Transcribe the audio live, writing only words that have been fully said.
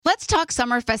Let's talk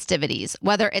summer festivities,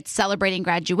 whether it's celebrating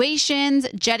graduations,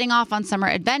 jetting off on summer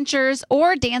adventures,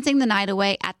 or dancing the night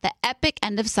away at the epic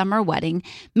end of summer wedding.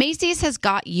 Macy's has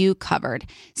got you covered.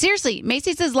 Seriously,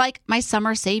 Macy's is like my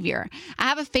summer savior. I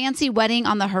have a fancy wedding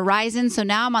on the horizon, so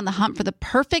now I'm on the hunt for the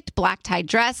perfect black tie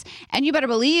dress, and you better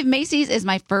believe Macy's is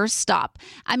my first stop.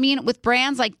 I mean, with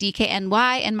brands like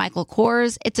DKNY and Michael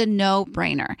Kors, it's a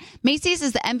no-brainer. Macy's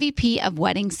is the MVP of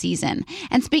wedding season.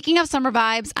 And speaking of summer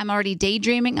vibes, I'm already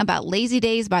daydreaming about lazy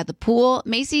days by the pool.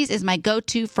 Macy's is my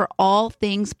go-to for all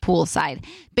things poolside.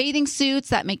 Bathing suits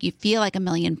that make you feel like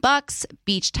 $1,000,000,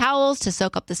 beach towels to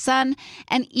soak up the sun,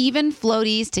 and even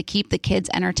floaties to keep the kids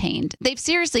entertained. They've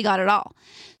seriously got it all.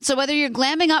 So whether you're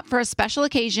glamming up for a special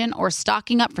occasion or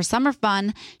stocking up for summer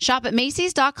fun, shop at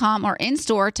Macys.com or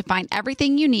in-store to find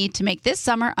everything you need to make this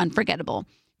summer unforgettable.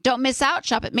 Don't miss out.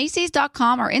 Shop at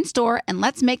Macys.com or in-store, and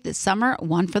let's make this summer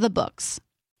one for the books.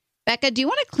 Becca, do you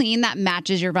want a clean that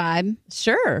matches your vibe?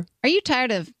 Sure. Are you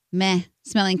tired of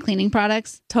smelling cleaning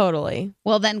products? Totally.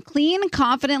 Well, then clean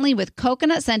confidently with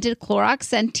coconut-scented Clorox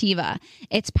Scentiva.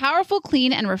 Its powerful,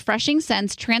 clean, and refreshing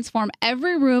scents transform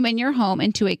every room in your home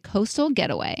into a coastal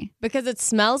getaway. Because it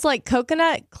smells like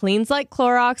coconut, cleans like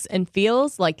Clorox, and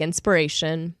feels like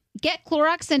inspiration. Get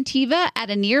Clorox Scentiva at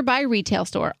a nearby retail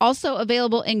store. Also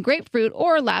available in grapefruit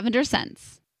or lavender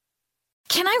scents.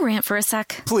 Can I rant for a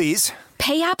sec? Please.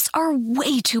 Pay apps are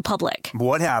way too public.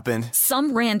 What happened?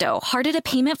 Some rando hearted a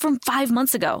payment from 5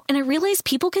 months ago, and I realized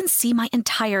people can see my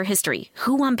entire history,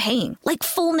 who I'm paying, like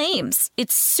full names.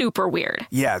 It's super weird.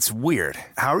 Yeah, it's weird.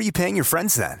 How are you paying your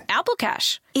friends then? Apple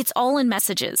Cash. It's all in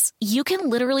messages. You can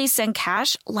literally send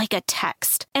cash like a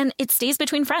text, and it stays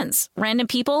between friends. Random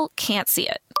people can't see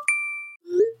it.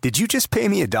 Did you just pay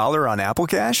me $1 on Apple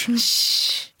Cash?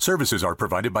 Shh. Services are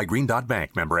provided by Green Dot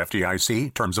Bank. Member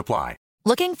FDIC. Terms apply.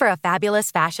 Looking for a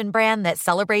fabulous fashion brand that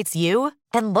celebrates you?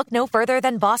 Then look no further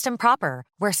than Boston Proper,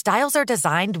 where styles are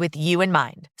designed with you in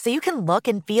mind, so you can look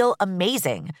and feel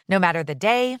amazing, no matter the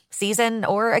day, season,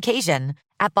 or occasion.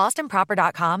 At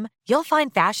bostonproper.com, you'll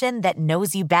find fashion that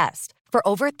knows you best. For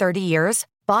over 30 years,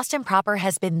 Boston Proper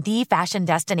has been the fashion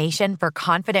destination for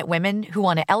confident women who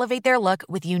want to elevate their look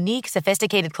with unique,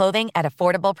 sophisticated clothing at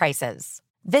affordable prices.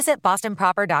 Visit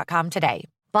bostonproper.com today.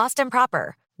 Boston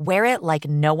Proper. Wear it like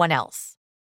no one else.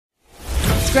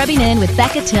 Scrubbing In with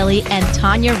Becca Tilley and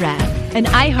Tanya Rabb, an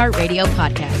iHeartRadio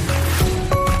podcast.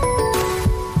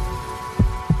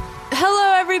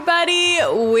 Hello, everybody.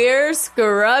 We're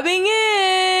scrubbing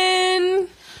in.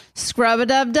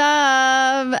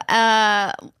 Scrub-a-dub-dub.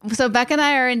 So Becca and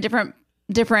I are in different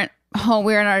home.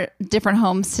 We're in our different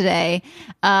homes today.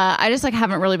 I just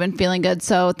haven't really been feeling good.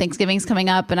 So Thanksgiving's coming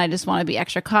up and I just want to be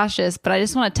extra cautious, but I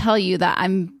just want to tell you that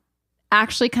I'm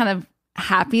actually kind of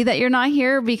happy that you're not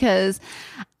here because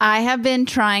I have been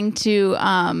trying to,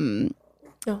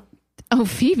 Oh,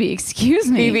 Phoebe, excuse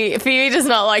me. Phoebe does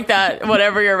not like that.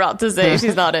 Whatever you're about to say,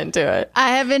 she's not into it.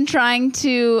 I have been trying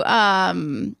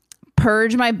to,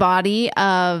 purge my body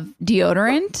of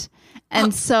deodorant.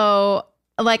 And so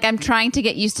I'm trying to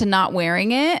get used to not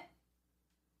wearing it.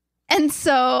 And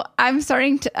so I'm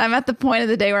at the point of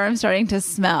the day where I'm starting to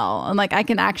smell and I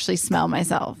can actually smell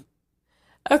myself.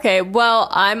 Okay, well,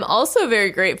 I'm also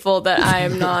very grateful that I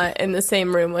am not in the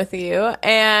same room with you.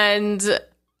 And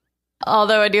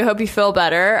although I do hope you feel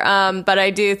better, but I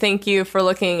do thank you for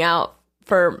looking out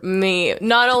for me,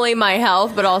 not only my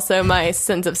health, but also my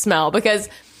sense of smell. Because,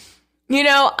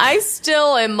 I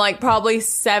still am probably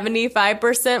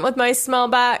 75% with my smell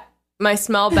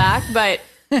back, but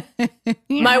yeah.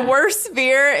 My worst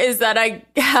fear is that I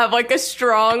have a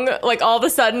strong, all of a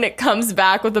sudden it comes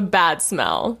back with a bad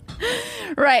smell.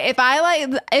 Right.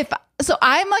 So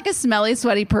I'm a smelly,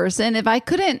 sweaty person. If I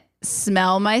couldn't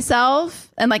smell myself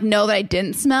and know that I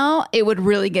didn't smell, it would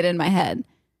really get in my head.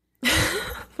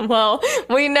 Well,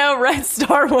 we know Red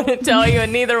Star wouldn't tell you,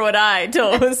 and neither would I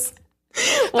till it was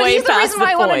but way here's the reason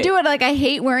why I want to do it. I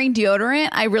hate wearing deodorant.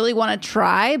 I really want to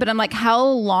try, but I'm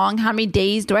how many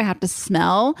days do I have to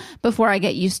smell before I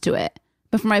get used to it?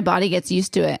 Before my body gets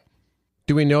used to it?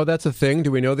 Do we know that's a thing?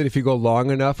 Do we know that if you go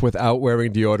long enough without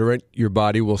wearing deodorant, your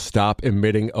body will stop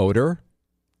emitting odor?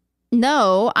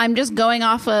 No, I'm just going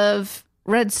off of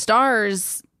Red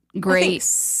Star's great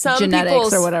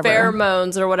genetics or whatever.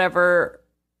 Pheromones or whatever.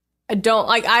 I don't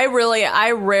I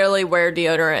rarely wear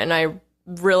deodorant and I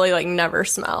really never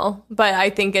smell, but I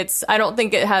don't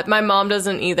think it had, my mom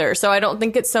doesn't either. So I don't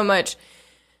think it's so much,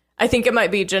 I think it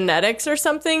might be genetics or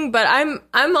something, but I'm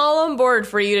all on board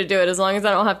for you to do it as long as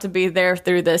I don't have to be there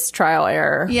through this trial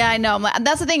error. Yeah, I know.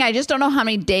 That's the thing. I just don't know how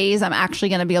many days I'm actually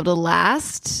going to be able to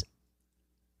last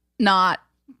not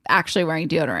actually wearing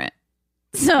deodorant.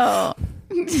 So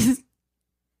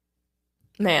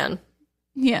Man,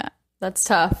 Yeah. that's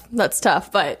tough.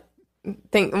 But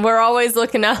think we're always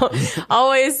looking out,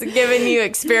 always giving you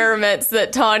experiments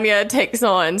that Tanya takes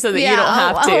on so that you don't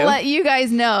have to. I'll let you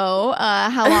guys know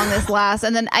how long this lasts.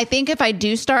 And then I think if I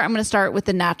do start, I'm going to start with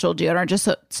the natural deodorant just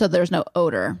so there's no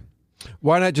odor.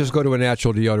 Why not just go to a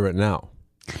natural deodorant now?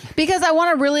 Because I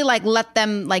want to really like let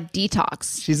them like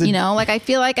detox. Like I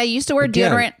feel like I used to wear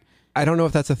deodorant. I don't know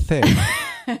if that's a thing.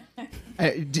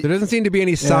 There doesn't seem to be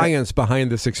any science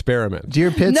behind this experiment. Do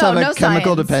your pits have a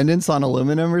chemical dependence on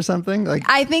aluminum or something? Like,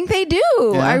 I think they do.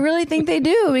 Yeah? I really think they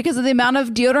do because of the amount of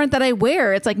deodorant that I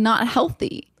wear. It's like not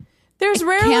healthy. There's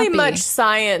rarely much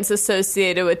science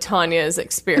associated with Tanya's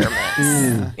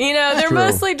experiments. They're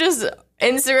mostly just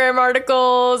Instagram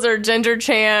articles or Ginger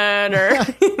Chan or,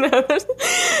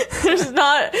 there's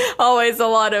not always a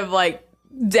lot of like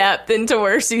depth into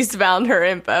where she's found her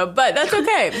info, but that's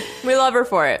okay. We love her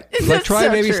for it. Like try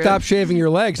maybe stop shaving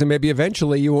your legs and maybe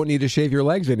eventually you won't need to shave your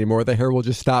legs anymore. The hair will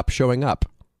just stop showing up.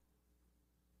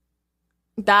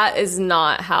 That is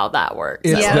not how that works.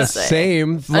 It's the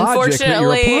same logic that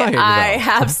you're applying, I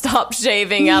have stopped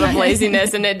shaving out of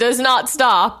laziness and it does not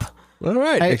stop. All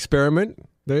right, experiment.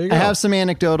 There you go. I have some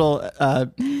anecdotal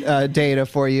data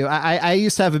for you. I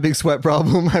used to have a big sweat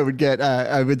problem. I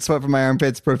would sweat from my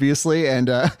armpits profusely, and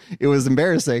it was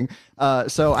embarrassing.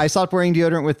 So I stopped wearing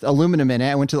deodorant with aluminum in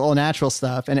it. I went to the all natural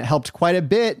stuff, and it helped quite a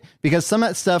bit because some of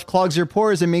that stuff clogs your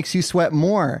pores and makes you sweat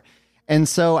more. And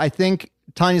so I think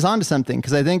Tanya's onto something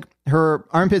because I think her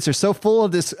armpits are so full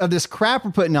of this crap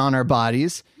we're putting on our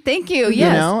bodies. Thank you.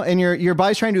 Yes. And your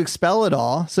body's trying to expel it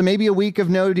all. So maybe a week of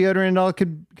no deodorant at all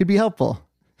could be helpful.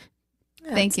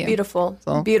 Thank you. Beautiful.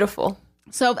 Beautiful.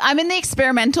 So I'm in the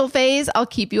experimental phase. I'll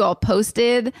keep you all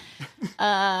posted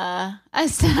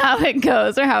as to how it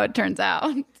goes or how it turns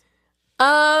out.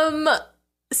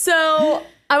 So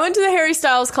I went to the Harry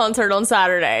Styles concert on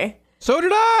Saturday. So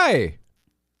did I.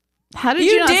 How did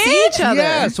you not see each other?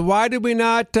 Yes. Why did we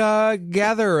not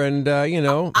gather and,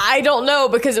 I don't know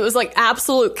because it was like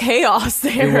absolute chaos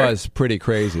there. It was pretty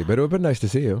crazy, but it would have been nice to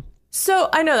see you. So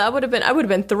I know I would have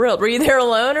been thrilled. Were you there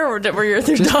alone or were you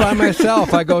there? Just by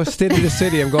myself. I go city to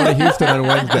city. I'm going to Houston on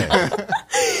Wednesday.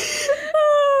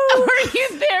 Were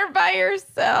you there by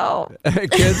yourself?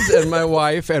 Kids and my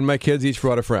wife and my kids each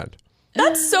brought a friend.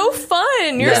 That's so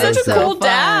fun. You're such a cool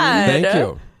dad. Thank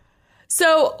you.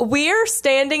 So we're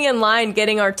standing in line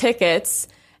getting our tickets.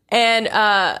 And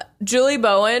Julie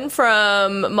Bowen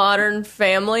from Modern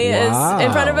Family is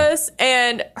in front of us.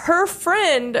 And her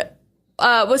friend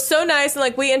was so nice. And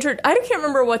like we entered, I can't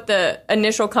remember what the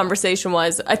initial conversation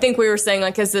was. I think we were saying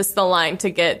like, is this the line to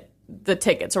get the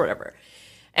tickets or whatever?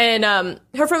 And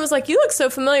her friend was like, you look so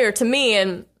familiar to me.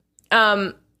 And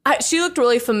she looked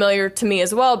really familiar to me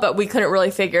as well, but we couldn't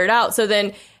really figure it out. So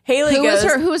then Haley goes.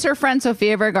 Who was her friend,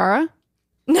 Sofia Vergara?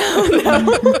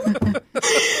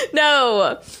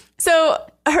 No.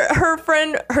 So her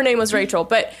friend, her name was Rachel,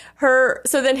 so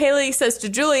then Haley says to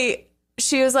Julie,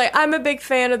 she was like, I'm a big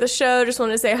fan of the show. Just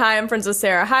want to say hi. I'm friends with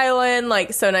Sarah Hyland.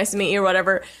 Like, so nice to meet you or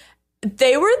whatever.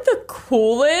 They were the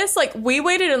coolest. Like, we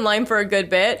waited in line for a good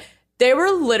bit. They were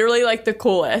literally like the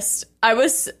coolest. I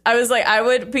was like, I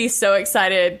would be so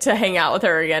excited to hang out with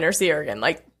her again or see her again.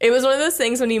 Like, it was one of those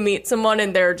things when you meet someone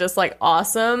and they're just like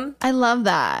awesome. I love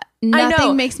that.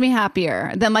 Nothing makes me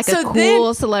happier than like a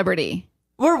cool celebrity.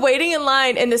 We're waiting in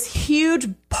line and this huge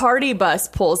party bus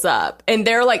pulls up and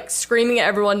they're like screaming at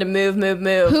everyone to move.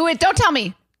 Don't tell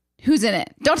me who's in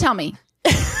it. Don't tell me.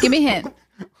 Give me a hint.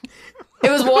 It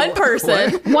was one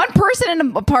person. One person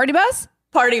in a party bus?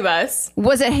 Party bus.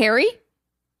 Was it Harry?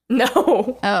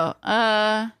 No.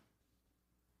 Oh,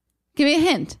 give me a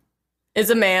hint. It's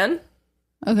a man.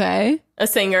 Okay. A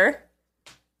singer.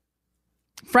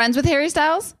 Friends with Harry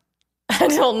Styles? I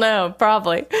don't know.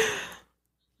 Probably.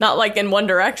 Not like in One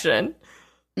Direction.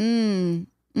 Justin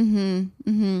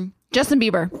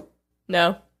Bieber?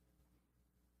 No.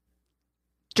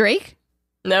 Drake?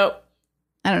 No.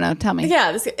 I don't know. Tell me.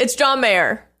 Yeah, it's John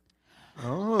Mayer.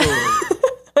 Oh.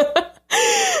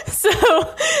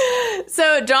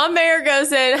 So John Mayer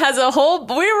goes in, has a whole,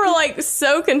 we were like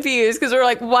so confused because we were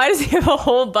like, why does he have a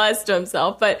whole bus to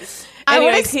himself? But anyways, I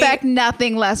would expect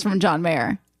nothing less from John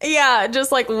Mayer. Yeah,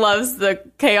 just like loves the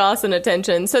chaos and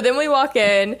attention. So then we walk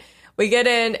in, we get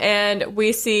in and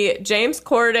we see James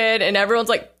Corden and everyone's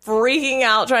like freaking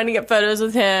out trying to get photos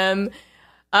with him.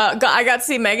 I got to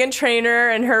see Meghan Trainor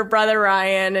and her brother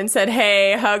Ryan and said,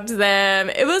 hey, hugged them.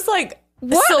 It was like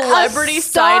what celebrity a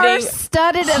sighting.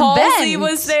 Star-studded Halsey event.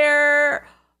 was there.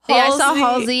 Yeah, I saw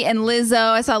Halsey and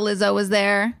Lizzo. I saw Lizzo was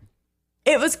there.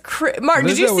 It was Mark,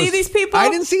 did you see these people? I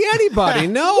didn't see anybody.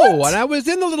 No. And I was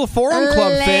in the little forum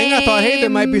club thing. I thought, hey, there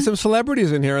might be some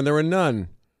celebrities in here, and there were none.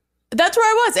 That's where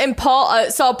I was. And Paul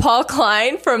saw Paul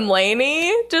Klein from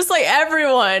Laney, just like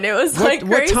everyone. It was like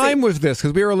crazy. What time was this?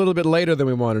 Because we were a little bit later than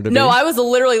we wanted to be. No, I was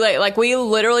literally late. Like, we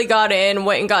literally got in,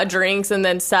 went and got drinks, and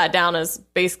then sat down as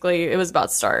basically it was about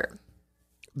to start.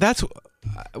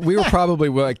 We were probably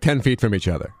like 10 feet from each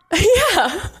other.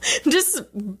 Yeah. Just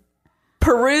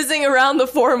perusing around the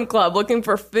forum club looking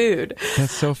for food.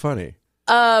 That's so funny.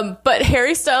 But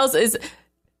Harry Styles is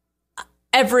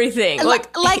everything.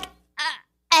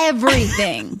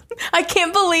 Everything. I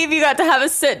can't believe you got to have a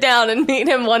sit down and meet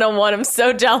him one-on-one. I'm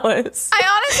so jealous. I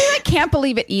honestly can't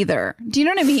believe it either. Do you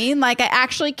know what I mean? Like, I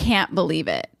actually can't believe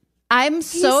it. I'm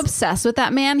so obsessed with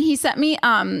that man. He sent me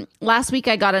last week.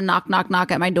 I got a knock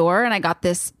at my door, and I got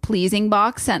this pleasing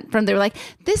box sent from. They were like,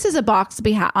 "This is a box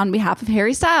on behalf of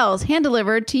Harry Styles, hand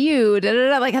delivered to you." Da,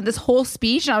 da, da. Like, had this whole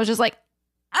speech, and I was just like,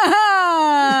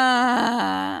 ah.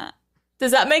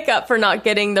 Does that make up for not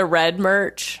getting the red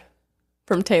merch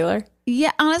from Taylor?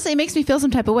 Yeah, honestly, it makes me feel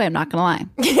some type of way. I'm not gonna lie.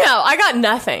 Yeah, I got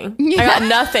nothing. I got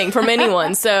nothing from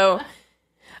anyone. So.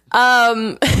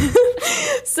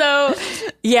 So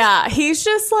yeah, he's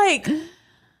just like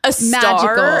a star.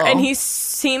 Magical. And he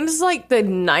seems like the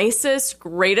nicest,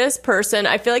 greatest person.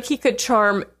 I feel like he could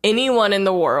charm anyone in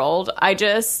the world.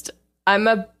 I'm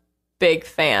a big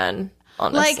fan,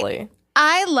 honestly. Like,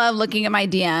 I love looking at my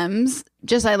DMs.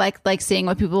 Just I like seeing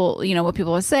what people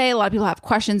would say. A lot of people have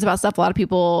questions about stuff. A lot of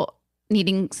people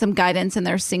needing some guidance in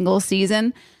their single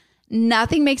season.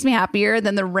 Nothing makes me happier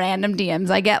than the random DMs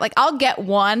I get. Like, I'll get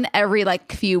one every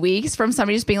like few weeks from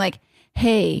somebody just being like,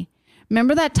 "Hey,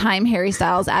 remember that time Harry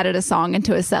Styles added a song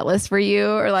into a set list for you?"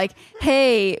 Or like,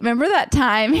 "Hey, remember that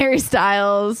time Harry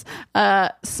Styles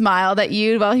smiled at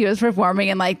you while he was performing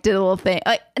and like did a little thing?"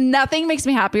 Like, nothing makes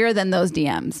me happier than those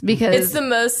DMs, because it's the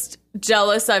most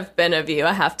jealous I've been of you,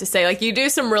 I have to say. Like, you do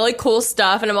some really cool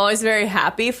stuff, and I'm always very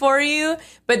happy for you.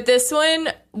 But this one,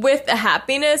 with the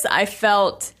happiness, I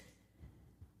felt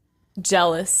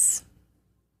jealous.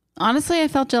 Honestly, I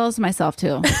felt jealous of myself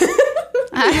too.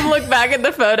 You look back at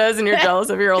the photos and you're jealous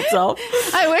of your old self.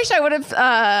 I wish I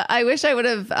would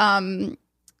have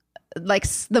like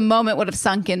the moment would have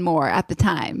sunk in more at the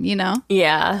time, you know?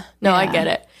 Yeah. No, yeah. I get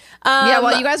it.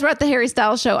 While you guys were at the Harry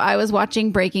Styles show, I was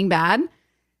watching Breaking Bad.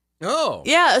 Oh.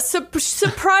 Yeah,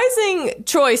 surprising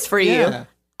choice for you. Yeah.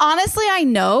 Honestly, I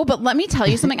know, but let me tell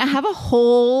you something. I have a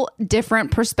whole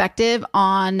different perspective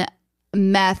on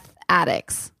meth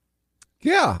addicts.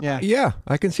 Yeah,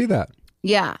 I can see that.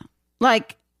 Yeah,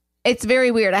 like, it's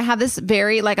very weird. I have this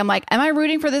very, like, I'm like, am I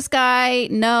rooting for this guy?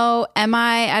 No. Am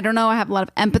I don't know. I have a lot of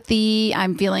empathy.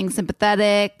 I'm feeling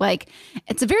sympathetic. Like,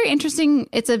 it's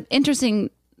interesting.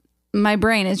 My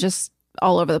brain is just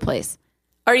all over the place.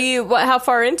 Are you, how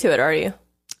far into it are you?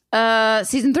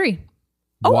 Season 3.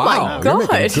 Oh, wow, my God.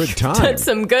 Good time. Did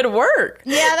some good work.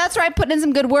 Yeah, that's right. Putting in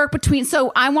some good work between.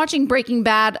 So I'm watching Breaking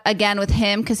Bad again with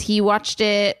him because he watched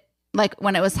it like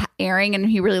when it was airing and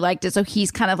he really liked it. So he's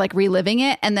kind of like reliving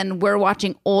it. And then we're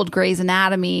watching old Grey's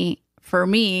Anatomy for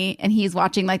me, and he's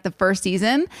watching like the first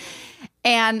season.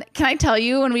 And can I tell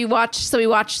you, when we watched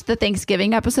the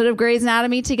Thanksgiving episode of Grey's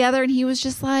Anatomy together, and he was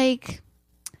just like,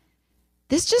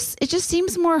 it just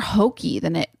seems more hokey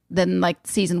than like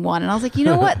season 1. And I was like, you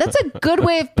know what? That's a good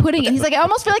way of putting it. He's like, I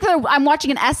almost feel like I'm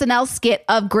watching an SNL skit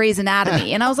of Grey's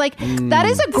Anatomy. And I was like, that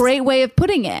is a great way of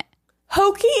putting it.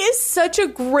 Hokey is such a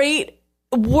great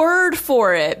word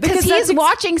for it. Because he's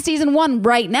watching season 1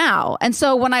 right now. And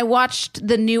so when I watched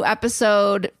the new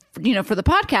episode, for the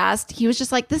podcast, he was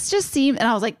just like, this just seemed, and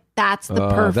I was like, that's the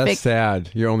perfect. That's sad.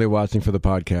 You're only watching for the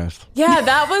podcast. Yeah,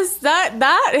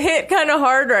 that hit kind of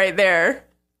hard right there.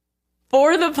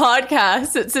 For the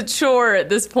podcast, it's a chore at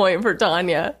this point for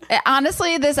Tanya.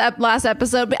 Honestly, this last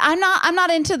episode, but I'm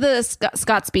not into the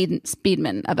Scott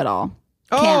Speedman of it all.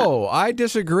 Oh, I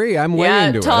disagree. I'm way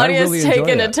into Tanya's it. Tanya's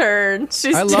taking a turn.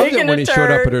 I loved it when he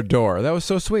showed up at her door. That was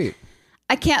so sweet.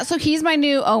 I can't. So he's my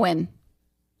new Owen.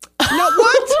 No,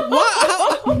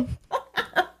 what?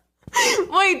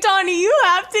 Wait, Tanya, you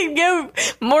have to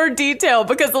give more detail,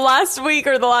 because the last week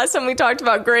or the last time we talked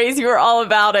about Grey's, you were all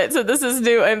about it. So this is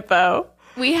new info.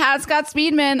 We had Scott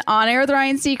Speedman on air with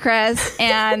Ryan Seacrest,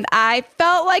 and I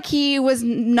felt like he was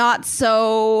not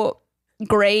so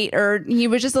great, or he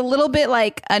was just a little bit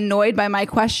like annoyed by my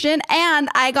question. And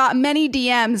I got many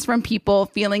DMs from people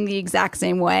feeling the exact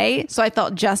same way. So I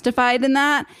felt justified in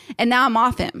that. And now I'm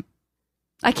off him.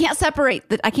 I can't separate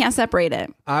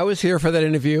it. I was here for that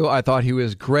interview. I thought he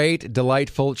was great,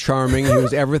 delightful, charming. He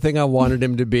was everything I wanted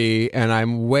him to be, and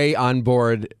I'm way on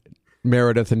board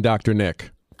Meredith and Dr.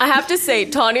 Nick. I have to say,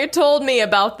 Tanya told me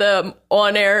about the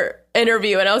on-air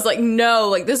interview, and I was like, no,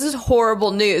 like, this is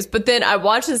horrible news. But then I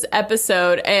watched this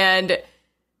episode, and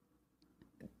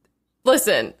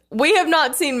listen, we have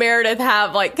not seen Meredith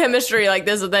have, like, chemistry like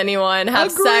this with anyone,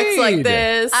 have sex like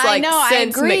this. I like, know, I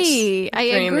since agree. I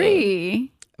McDreamy.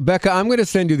 agree. Becca, I'm going to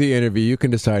send you the interview. You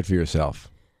can decide for yourself.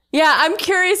 Yeah, I'm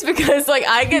curious because, like,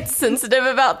 I get sensitive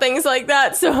about things like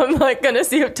that. So I'm, like, going to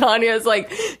see if Tanya is,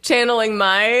 like, channeling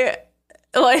my,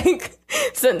 like,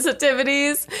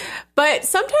 sensitivities. But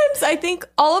sometimes I think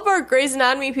all of our Grey's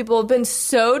Anatomy people have been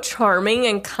so charming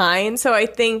and kind. So I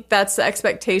think that's the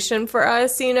expectation for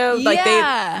us, you know? Like,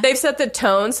 they've set the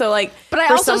tone. So, like, but I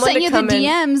also sent you the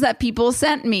DMs that people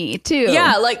sent me, too.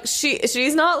 Yeah, like,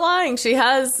 she's not lying.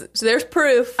 There's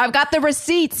proof. I've got the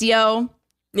receipts, yo.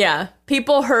 Yeah,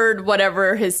 people heard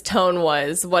whatever his tone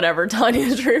was, whatever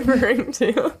Tanya's referring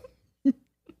to.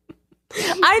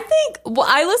 I think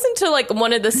I listened to like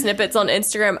one of the snippets on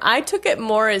Instagram. I took it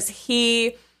more as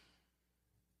he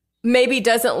maybe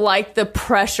doesn't like the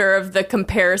pressure of the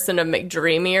comparison of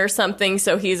McDreamy or something,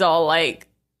 so he's all like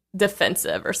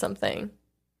defensive or something.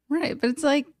 Right, but it's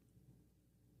like,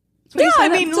 I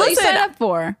mean, listen, what you signed up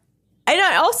for. And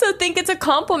I also think it's a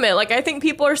compliment. Like, I think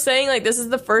people are saying, like, this is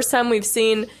the first time we've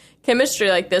seen chemistry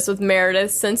like this with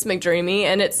Meredith since McDreamy,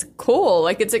 and it's cool.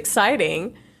 Like, it's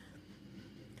exciting.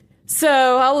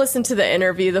 So I'll listen to the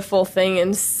interview, the full thing,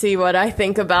 and see what I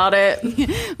think about it.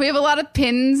 We have a lot of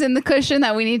pins in the cushion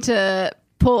that we need to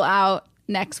pull out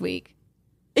next week.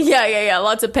 Yeah.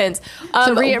 Lots of pins.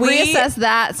 So reassess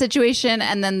that situation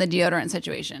and then the deodorant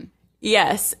situation.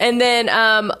 Yes. And then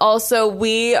also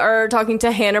we are talking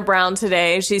to Hannah Brown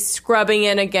today. She's scrubbing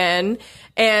in again,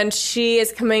 and she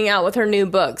is coming out with her new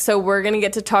book. So we're going to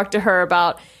get to talk to her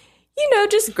about, you know,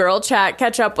 just girl chat,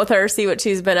 catch up with her, see what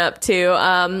she's been up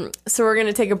to. So we're going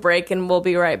to take a break, and we'll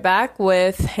be right back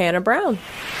with Hannah Brown.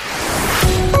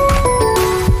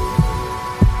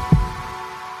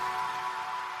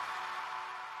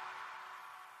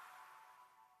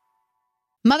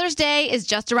 Mother's Day is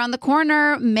just around the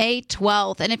corner, May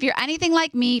 12th. And if you're anything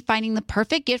like me, finding the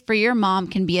perfect gift for your mom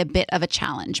can be a bit of a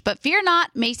challenge. But fear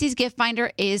not, Macy's Gift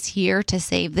Finder is here to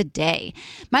save the day.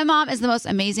 My mom is the most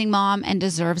amazing mom and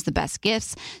deserves the best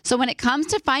gifts. So when it comes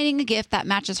to finding a gift that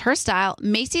matches her style,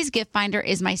 Macy's Gift Finder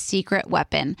is my secret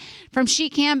weapon. From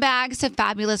chic handbags to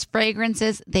fabulous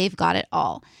fragrances, they've got it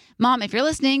all. Mom, if you're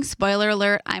listening, spoiler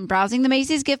alert, I'm browsing the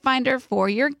Macy's Gift Finder for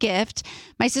your gift.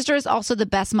 My sister is also the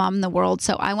best mom in the world,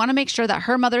 so I want to make sure that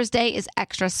her Mother's Day is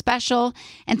extra special.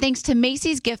 And thanks to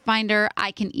Macy's Gift Finder,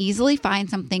 I can easily find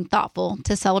something thoughtful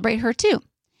to celebrate her too.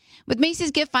 With Macy's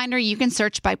Gift Finder, you can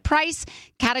search by price,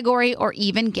 category, or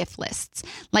even gift lists,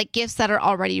 like gifts that are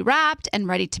already wrapped and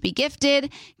ready to be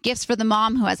gifted, gifts for the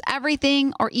mom who has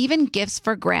everything, or even gifts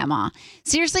for grandma.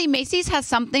 Seriously, Macy's has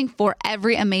something for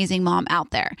every amazing mom out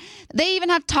there. They even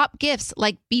have top gifts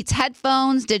like Beats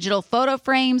headphones, digital photo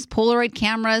frames, Polaroid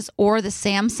cameras, or the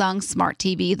Samsung Smart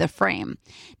TV, The Frame.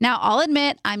 Now, I'll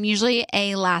admit, I'm usually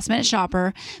a last-minute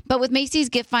shopper, but with Macy's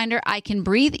Gift Finder, I can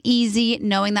breathe easy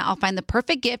knowing that I'll find the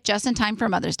perfect gift just in time for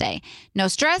Mother's Day. No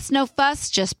stress, no fuss,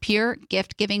 just pure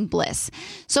gift-giving bliss.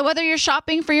 So whether you're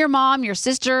shopping for your mom, your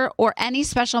sister, or any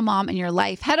special mom in your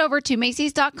life, head over to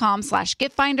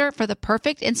Macys.com/giftfinder for the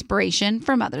perfect inspiration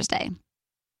for Mother's Day.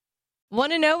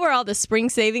 Want to know where all the spring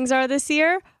savings are this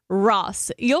year?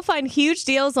 Ross. You'll find huge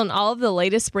deals on all of the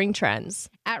latest spring trends.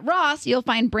 At Ross, you'll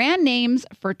find brand names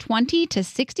for 20 to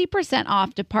 60%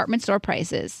 off department store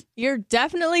prices. You're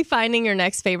definitely finding your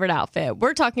next favorite outfit.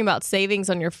 We're talking about savings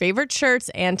on your favorite shirts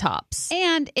and tops.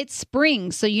 And it's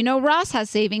spring, so you know Ross has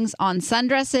savings on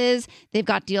sundresses. They've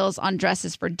got deals on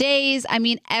dresses for days. I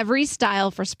mean, every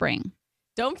style for spring.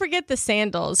 Don't forget the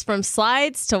sandals. From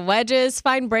slides to wedges,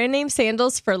 find brand name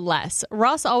sandals for less.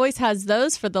 Ross always has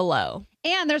those for the low.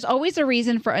 And there's always a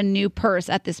reason for a new purse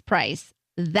at this price.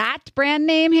 That brand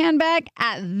name handbag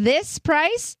at this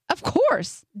price? Of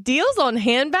course. Deals on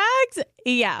handbags?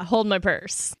 Yeah, hold my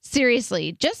purse.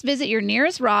 Seriously, just visit your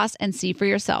nearest Ross and see for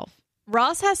yourself.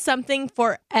 Ross has something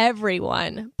for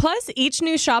everyone. Plus, each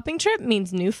new shopping trip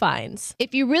means new finds.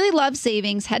 If you really love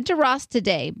savings, head to Ross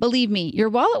today. Believe me, your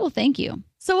wallet will thank you.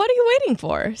 So what are you waiting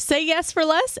for? Say yes for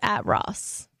less at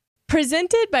Ross.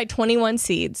 Presented by 21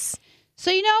 Seeds. So,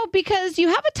 you know, because you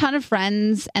have a ton of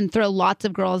friends and throw lots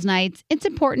of girls' nights, it's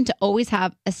important to always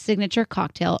have a signature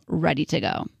cocktail ready to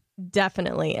go.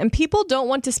 Definitely. And people don't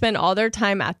want to spend all their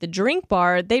time at the drink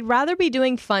bar. They'd rather be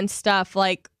doing fun stuff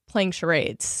like playing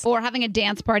charades. Or having a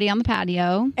dance party on the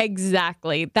patio.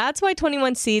 Exactly. That's why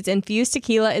 21 Seeds infused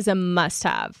tequila is a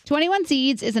must-have. 21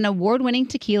 Seeds is an award-winning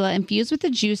tequila infused with the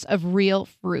juice of real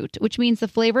fruit, which means the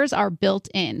flavors are built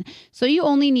in. So you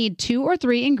only need 2 or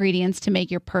 3 ingredients to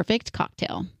make your perfect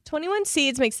cocktail. 21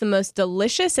 Seeds makes the most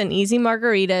delicious and easy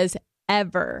margaritas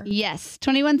ever. Yes,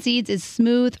 21 Seeds is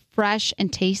smooth, fresh,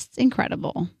 and tastes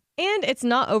incredible. And it's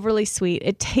not overly sweet.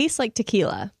 It tastes like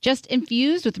tequila. Just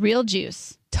infused with real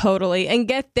juice. Totally. And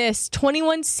get this,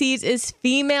 21 Seeds is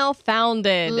female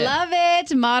founded. Love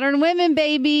it. Modern women,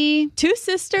 baby. 2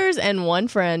 sisters and 1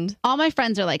 friend. All my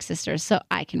friends are like sisters, so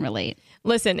I can relate.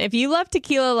 Listen, if you love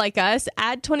tequila like us,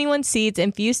 add 21 Seeds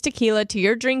infused tequila to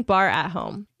your drink bar at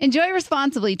home. Enjoy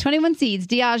responsibly. 21 Seeds,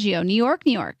 Diageo, New York,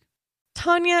 New York.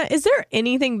 Tanya, is there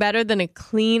anything better than a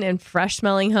clean and fresh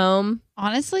smelling home?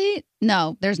 Honestly,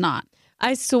 no, there's not.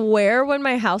 I swear when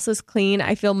my house is clean,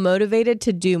 I feel motivated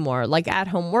to do more, like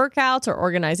at-home workouts or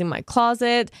organizing my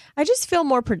closet. I just feel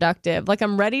more productive, like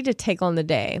I'm ready to take on the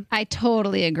day. I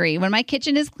totally agree. When my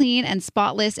kitchen is clean and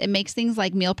spotless, it makes things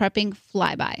like meal prepping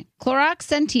fly by. Clorox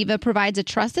Scentiva provides a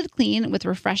trusted clean with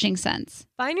refreshing scents.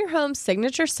 Find your home's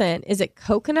signature scent. Is it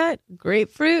coconut,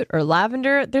 grapefruit, or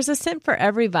lavender? There's a scent for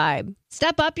every vibe.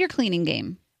 Step up your cleaning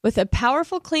game. With a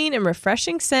powerful, clean, and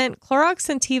refreshing scent, Clorox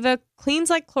Scentiva cleans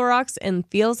like Clorox and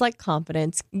feels like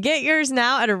confidence. Get yours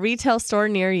now at a retail store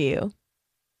near you.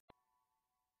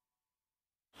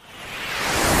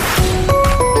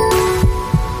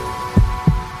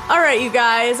 All right, you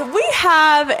guys, we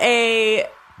have a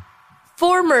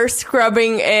former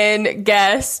Scrubbing In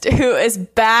guest who is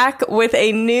back with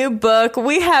a new book.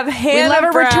 We have Hannah We love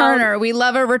a Brown. returner. We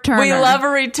love a returner. We love a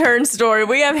return story.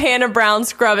 We have Hannah Brown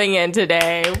Scrubbing In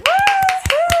today.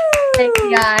 Woo-hoo! Thank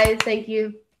you, guys. Thank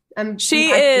you.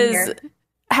 She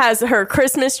has her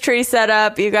Christmas tree set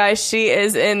up. You guys, she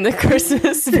is in the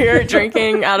Christmas spirit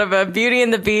drinking out of a Beauty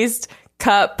and the Beast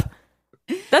cup.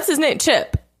 That's his name,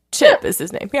 Chip. Chip is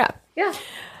his name. Yeah. Yeah.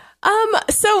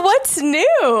 So what's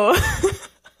new?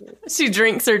 She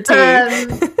drinks her tea.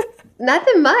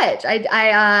 Nothing much.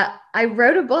 I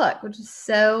wrote a book, which is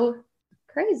so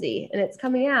crazy, and it's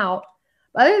coming out.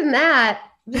 But other than that,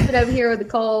 I've just been over here with the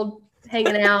cold,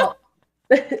 hanging out.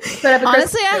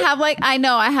 Honestly,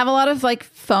 I have a lot of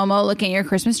like FOMO looking at your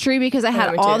Christmas tree because I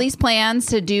had all these plans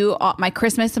to do my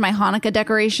Christmas and my Hanukkah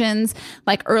decorations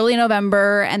like early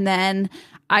November, and then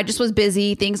I just was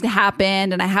busy. Things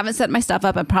happened, and I haven't set my stuff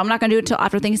up. I'm probably not going to do it until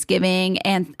after Thanksgiving,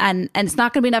 and it's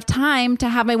not going to be enough time to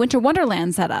have my Winter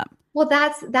Wonderland set up. Well,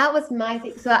 that was my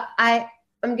thing. So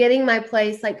I'm getting my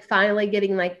place, like finally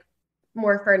getting like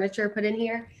more furniture put in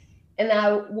here, and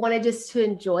I wanted just to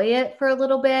enjoy it for a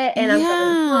little bit. And I'm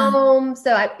going home,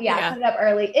 so I put it up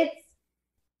early.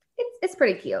 It's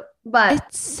pretty cute, but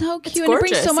it's so cute. And it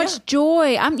brings so much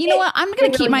joy. You know what? I'm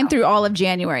going to keep mine through all of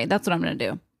January. That's what I'm going to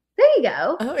do. There you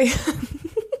go. Oh,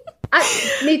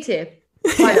 yeah. Me too.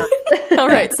 Why not? All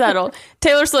right, settle.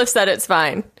 Taylor Swift said it's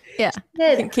fine. Yeah.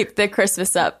 You can keep the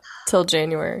Christmas up till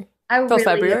January. I really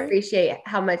February. appreciate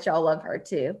how much y'all love her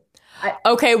too.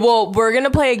 Okay, well, we're going to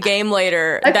play a game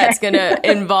later that's going to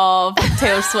involve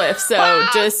Taylor Swift. So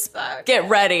just get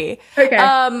ready.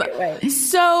 Okay.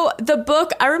 So the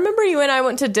book, I remember you and I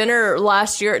went to dinner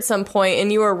last year at some point,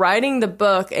 and you were writing the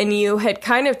book, and you had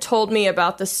kind of told me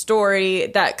about the story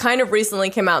that kind of recently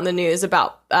came out in the news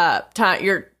about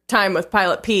your time with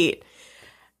Pilot Pete.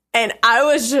 And I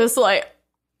was just like,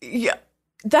 yeah.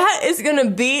 That is going to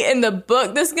be in the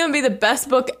book. This is going to be the best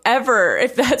book ever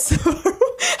if that's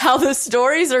how the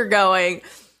stories are going.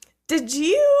 Did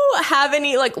you have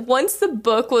any, like, once the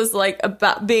book was, like,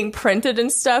 about being printed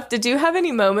and stuff, did you have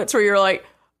any moments where you were like,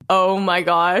 oh, my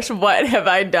gosh, what have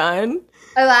I done?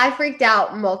 Oh, I freaked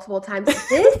out multiple times.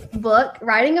 This book,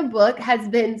 writing a book has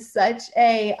been such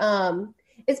a,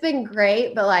 it's been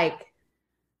great, but, like,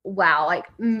 wow, like,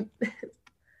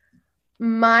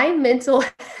 my mental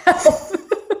health.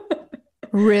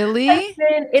 Really?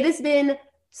 It has been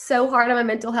so hard on my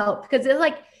mental health because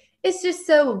it's just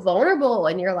so vulnerable,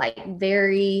 and you're like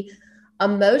very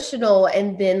emotional,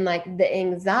 and then like the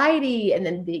anxiety and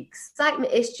then the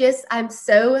excitement. It's just, I'm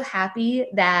so happy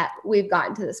that we've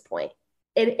gotten to this point.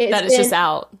 It's just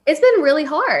out. It's been really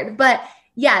hard, but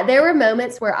yeah, there were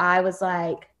moments where I was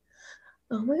like,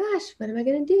 oh my gosh, what am I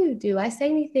going to do? Do I say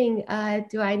anything?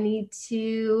 Do I need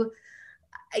to?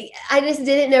 I just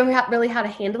didn't know really how to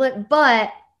handle it.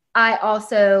 But I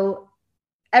also,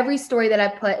 every story that I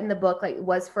put in the book, like,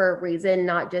 was for a reason,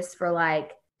 not just for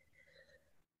like,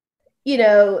 you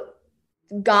know,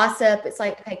 gossip. It's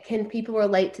like, okay, can people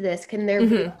relate to this? Can there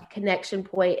be a connection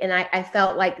point? And I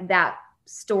felt like that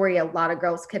story a lot of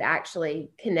girls could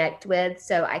actually connect with.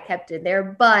 So I kept it there,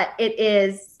 but it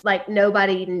is like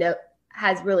nobody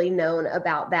has really known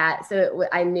about that. So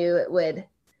I knew it would,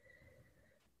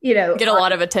 get a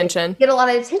lot of attention.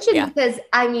 Yeah. Because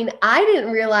I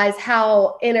didn't realize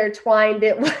how intertwined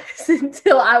it was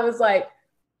until I was like,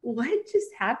 what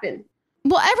just happened?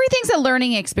 Well, everything's a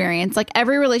learning experience. Like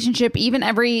every relationship, even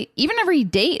every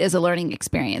date is a learning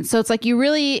experience. So it's like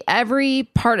every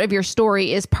part of your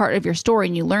story is part of your story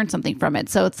and you learn something from it.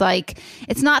 So it's like,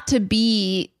 it's not to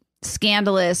be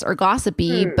scandalous or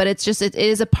gossipy, but it's just, it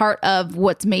is a part of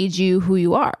what's made you who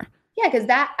you are. Yeah. Cause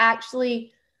that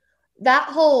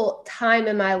whole time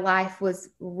in my life was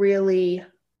really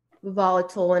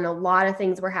volatile and a lot of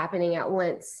things were happening at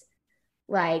once.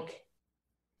 Like,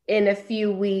 in a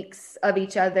few weeks of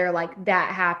each other, like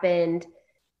that happened.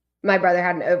 My brother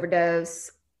had an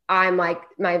overdose. I'm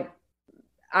in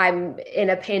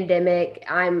a pandemic.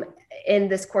 I'm in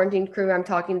this quarantine crew. I'm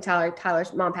talking to Tyler.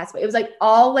 Tyler's mom passed away. It was like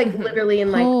all like literally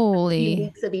in like a few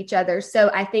weeks of each other. So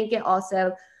I think it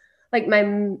also like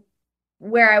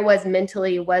where I was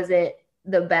mentally wasn't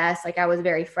the best. Like I was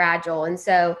very fragile. And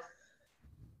so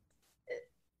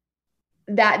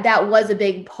that was a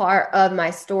big part of my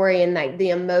story, and like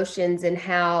the emotions and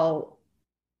how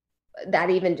that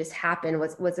even just happened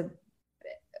was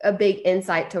a big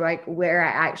insight to like where I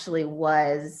actually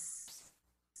was,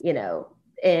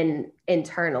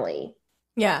 internally.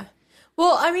 Yeah.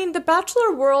 Well, the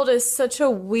Bachelor world is such a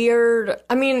weird,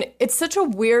 it's such a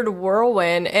weird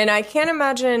whirlwind, and I can't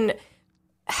imagine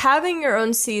having your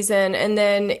own season and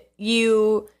then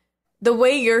the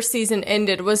way your season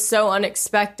ended was so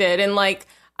unexpected. And like,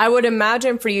 I would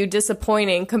imagine for you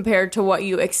disappointing compared to what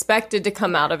you expected to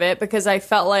come out of it, because I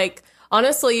felt like,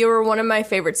 honestly, you were one of my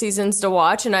favorite seasons to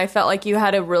watch. And I felt like you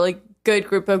had a really good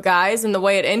group of guys. And the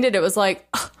way it ended, it was like,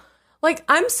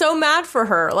 I'm so mad for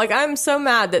her. Like, I'm so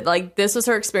mad that like this was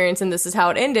her experience and this is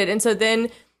how it ended. And so then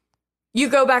you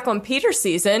go back on Peter's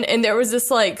season and there was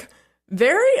this like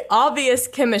very obvious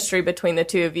chemistry between the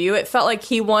two of you. It felt like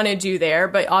he wanted you there,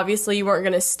 but obviously you weren't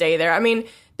going to stay there.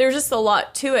 There's just a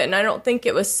lot to it, and I don't think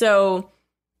it was so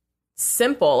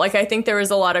simple. Like, I think there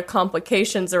was a lot of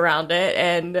complications around it,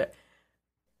 and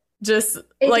just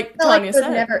like Tanya said, it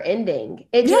was never ending.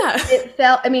 It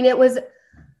felt, it was,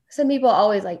 some people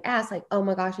always like ask like, oh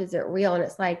my gosh, is it real? And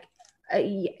it's like,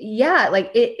 yeah, like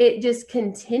it just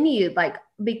continued, like,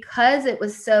 because it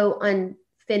was so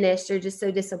unfinished or just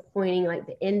so disappointing, like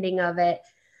the ending of it.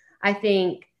 I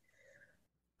think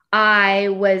I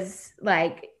was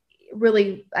like,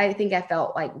 I think I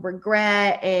felt like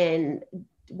regret and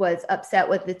was upset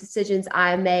with the decisions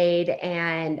I made,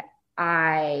 and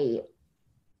I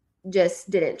just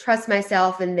didn't trust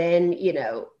myself. And then,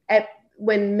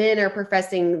 when men are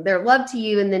professing their love to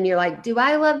you, and then you're like, do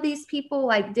I love these people?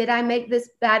 Like, did I make this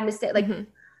bad mistake? Like,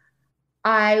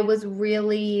 I was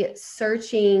really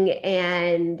searching,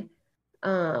 and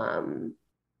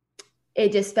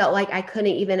it just felt like I couldn't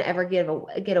even ever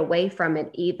get away from it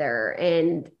either.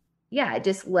 And yeah, it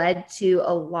just led to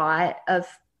a lot of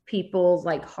people's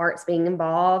like hearts being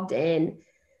involved, and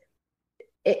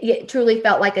it truly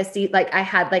felt like like I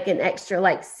had like an extra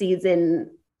like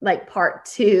season, like part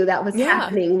 2 that was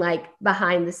happening like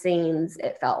behind the scenes,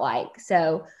 it felt like.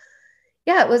 So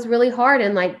yeah, it was really hard,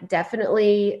 and like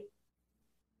definitely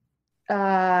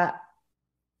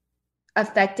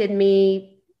affected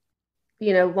me,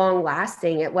 long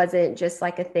lasting. It wasn't just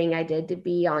like a thing I did to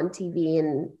be on TV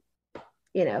and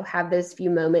have those few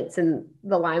moments in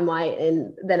the limelight,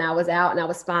 and then I was out and I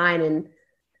was fine and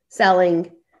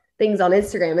selling things on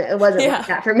Instagram. It wasn't like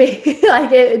that for me.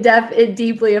 Like it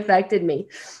deeply affected me.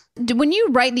 When you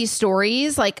write these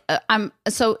stories, like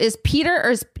so is Peter,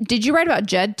 or did you write about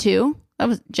Jed too? That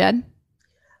was Jed.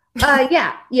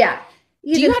 Yeah.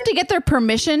 Do you have to get their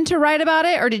permission to write about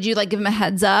it, or did you like give them a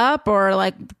heads up, or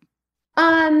like?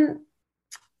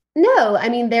 No,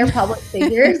 they're public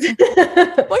figures. Well,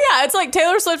 yeah, it's like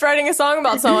Taylor Swift writing a song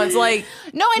about someone. It's like,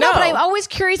 no, I know, but I'm always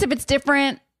curious if it's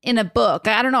different in a book.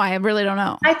 I don't know. I really don't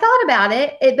know. I thought about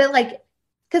it, but like,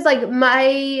 because like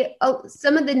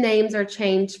some of the names are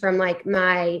changed from like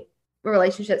my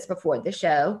relationships before the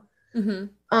show.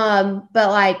 But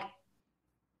like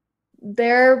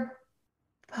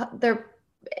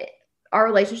our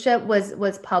relationship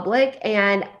was public,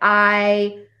 and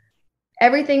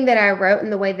everything that I wrote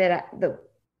and the way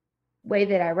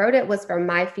that I wrote it was from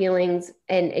my feelings,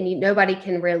 and nobody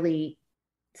can really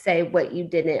say what you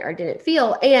didn't or didn't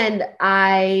feel. And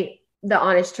the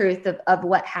honest truth of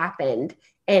what happened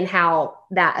and how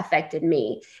that affected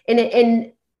me.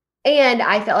 And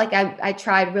I felt like I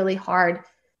tried really hard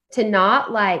to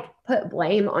not like put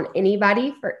blame on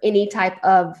anybody for any type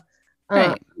of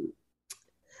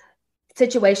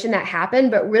situation that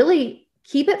happened, but really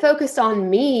keep it focused on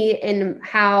me and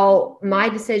how my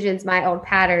decisions, my old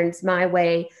patterns, my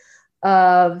way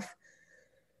of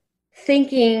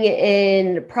thinking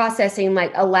and processing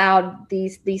like allowed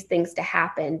these things to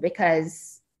happen,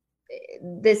 because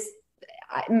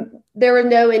there were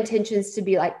no intentions to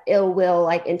be like ill will,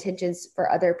 like intentions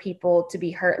for other people to be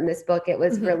hurt in this book. It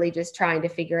was really just trying to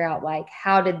figure out like,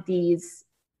 how did these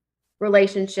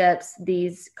relationships,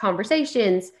 these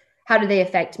conversations, how do they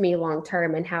affect me long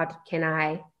term, and how can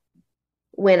I,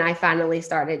 when I finally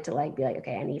started to like be like,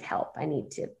 okay, I need help, I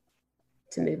need to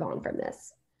move on from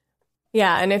this.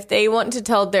 Yeah, and if they want to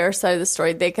tell their side of the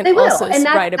story, they can also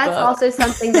write a book. That's also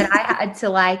something that I had to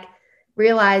like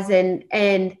realize and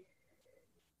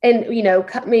you know,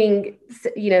 coming,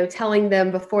 you know, telling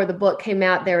them before the book came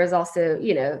out, there was also,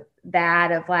 you know,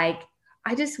 that of like,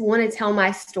 I just want to tell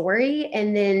my story,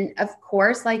 and then of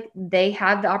course, like they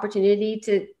have the opportunity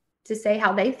to say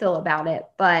how they feel about it,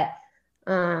 but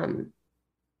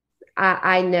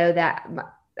I know that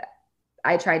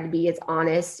I tried to be as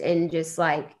honest and just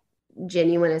like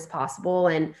genuine as possible,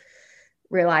 and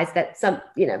realize that some,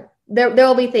 you know, there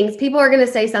will be things, people are going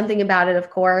to say something about it, of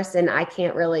course, and I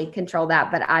can't really control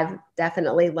that, but I've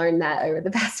definitely learned that over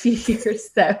the past few years.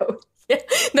 So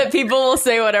that people will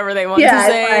say whatever they want to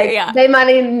say. Like, they might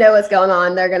even know what's going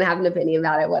on. They're going to have an opinion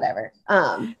about it, whatever.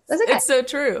 That's okay. It's so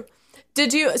true.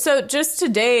 So just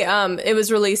today, it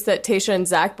was released that Tayshia and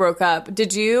Zach broke up.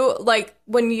 Did you, like,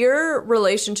 when your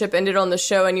relationship ended on the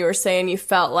show and you were saying you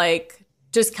felt like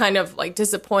just kind of like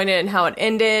disappointed in how it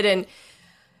ended, and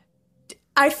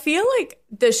I feel like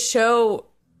the show,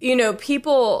 you know,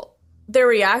 people, their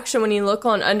reaction when you look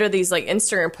on under these like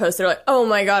Instagram posts, they're like, oh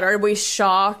my God, are we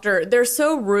shocked? Or they're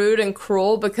so rude and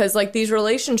cruel, because like these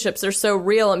relationships are so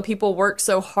real and people work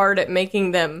so hard at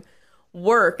making them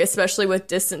work, especially with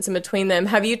distance in between them.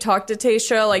 Have you talked to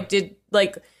Tayshia?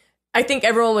 I think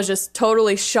everyone was just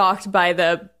totally shocked by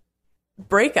the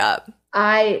breakup.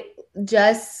 I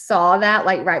just saw that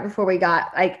like right before we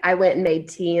got, like, I went and made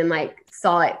tea and like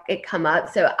saw it come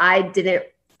up. So I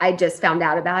just found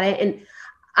out about it, and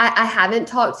I haven't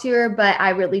talked to her, but I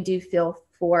really do feel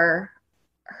for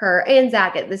her and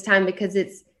Zach at this time, because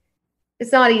it's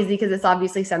not easy, because it's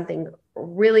obviously something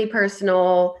really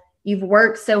personal. You've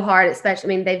worked so hard,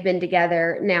 especially, I mean, they've been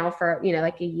together now for, you know,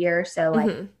 like a year. So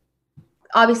like,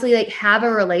 obviously like have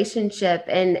a relationship,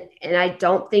 and I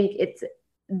don't think it's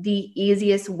the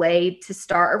easiest way to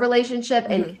start a relationship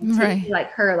and continue, like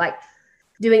her, like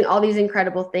doing all these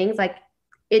incredible things. Like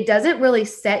it doesn't really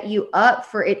set you up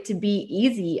for it to be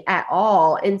easy at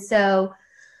all. And so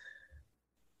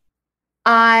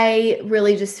I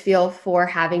really just feel for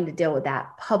having to deal with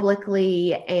that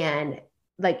publicly, and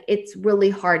like it's really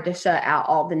hard to shut out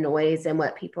all the noise and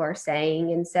what people are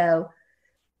saying. And so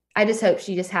I just hope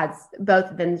she just has, both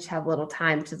of them just have a little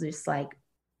time to just like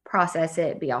process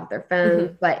it, be off their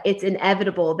phone. But it's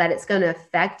inevitable that it's going to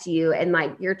affect you, and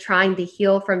like you're trying to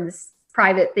heal from this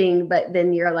private thing, but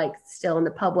then you're like still in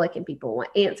the public and people want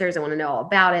answers and want to know all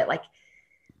about it. Like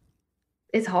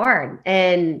it's hard,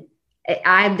 and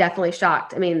I'm definitely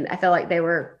shocked. I mean, I feel like they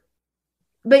were,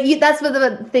 but that's what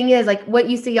the thing is, like what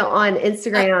you see on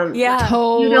Instagram. Yeah,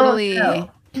 totally.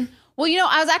 Well, you know,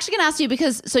 I was actually going to ask you,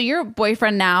 because so your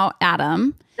boyfriend now,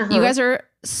 Adam, you guys are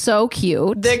so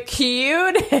cute. The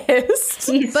cutest.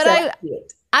 He's but so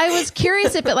cute. I was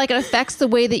curious if it like it affects the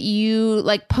way that you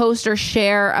like post or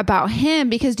share about him,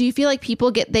 because do you feel like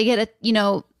people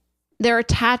they're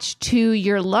attached to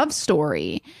your love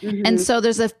story. And so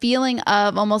there's a feeling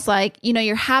of almost like, you know,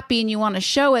 you're happy and you want to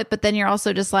show it, but then you're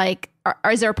also just like,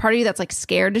 is there a part of you that's like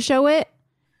scared to show it?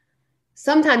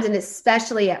 Sometimes, and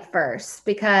especially at first,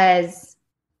 because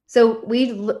so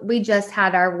we just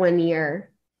had our 1 year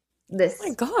this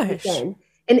weekend.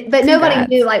 But nobody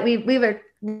knew, like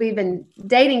we've been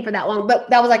dating for that long, but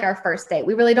that was like our first date.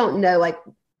 We really don't know like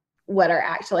what our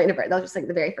actual anniversary. That was just like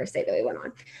the very first date that we went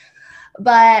on.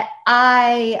 But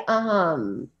I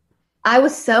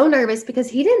was so nervous because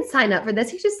he didn't sign up for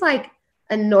this. He's just like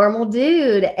a normal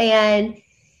dude, and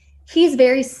he's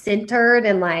very centered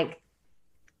and like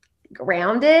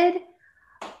grounded.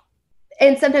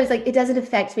 And sometimes like it doesn't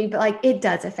affect me, but like it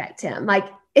does affect him. Like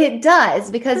it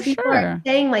does, because people are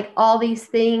saying like all these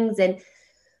things, and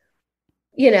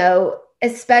you know,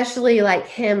 especially like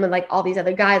him and like all these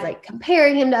other guys, like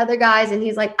comparing him to other guys. And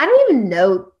he's like, I don't even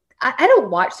know. I don't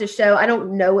watch the show. I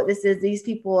don't know what this is. These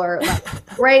people are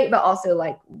like great, but also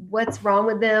like what's wrong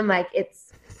with them? Like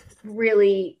it's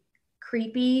really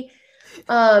creepy.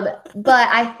 But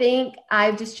I think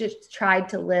I've just tried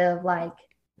to live like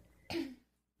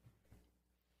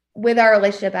with our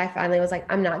relationship. I finally was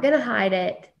like, I'm not going to hide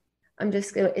it. I'm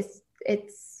just going to,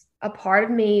 it's a part of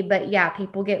me, but yeah,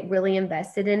 people get really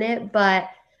invested in it, but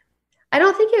I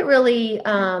don't think it really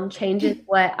changes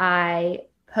what I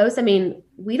post. I mean,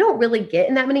 we don't really get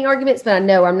in that many arguments, but I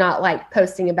know I'm not like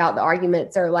posting about the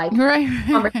arguments or like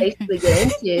conversations we get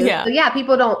into. Yeah. So yeah,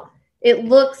 people don't, it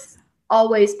looks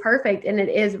always perfect and it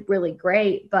is really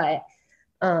great. But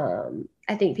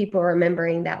I think people are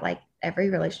remembering that like every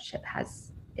relationship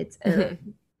has its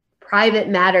own private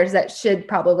matters that should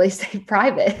probably stay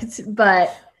private.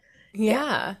 But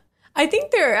yeah. I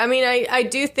think I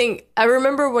do think, I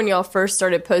remember when y'all first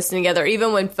started posting together,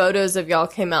 even when photos of y'all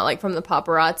came out, like from the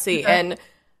paparazzi, and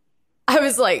I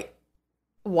was like,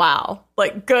 wow,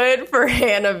 like good for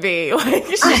Hannah B. Like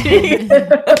she,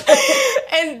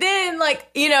 and then like,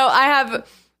 you know, I have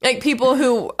like people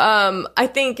who, I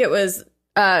think it was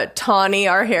Tawny,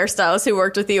 our hairstylist who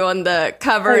worked with you on the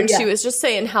cover, and she was just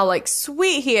saying how like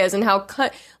sweet he is and how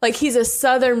like he's a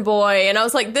Southern boy, and I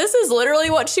was like, this is literally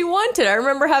what she wanted. I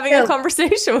remember having a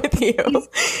conversation with you.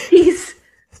 He's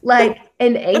like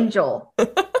an angel.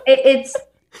 It's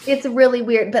really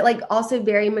weird, but like also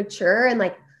very mature, and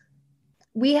like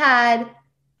we had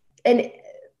I'm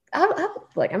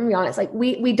gonna be honest, like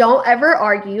we don't ever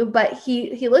argue, but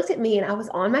he looked at me and I was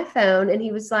on my phone and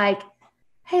he was like,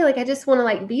 hey, like, I just want to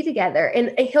like be together.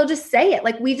 And he'll just say it.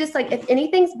 Like, we just like, if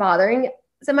anything's bothering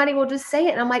somebody, will just say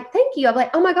it. And I'm like, thank you. I'm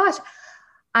like, oh my gosh,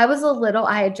 I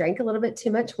had drank a little bit too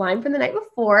much wine from the night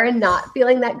before and not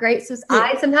feeling that great. So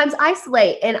I sometimes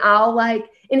isolate and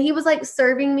and he was like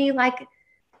serving me, like,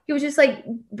 he was just like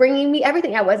bringing me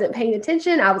everything. I wasn't paying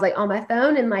attention. I was like on my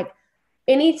phone. And like,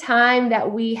 anytime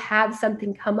that we have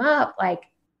something come up, like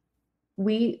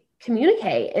we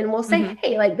communicate and we'll say,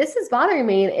 hey, like this is bothering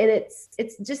me. And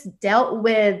it's just dealt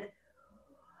with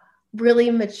really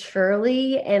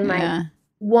maturely and like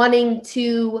wanting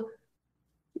to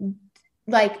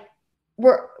like,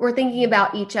 we're thinking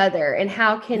about each other and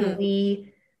how can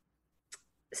we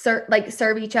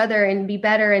serve each other and be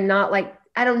better and not like,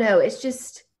 I don't know. It's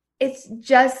just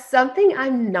something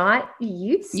I'm not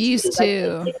used to.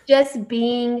 Like, it's just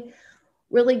being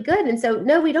really good. And so,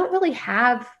 no, we don't really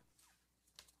have,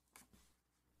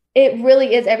 it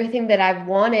really is everything that I've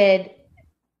wanted.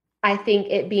 I think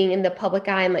it being in the public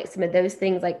eye and like some of those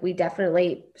things, like we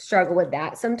definitely struggle with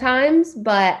that sometimes,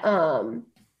 but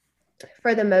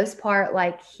for the most part,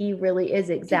 like he really is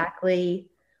exactly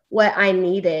what I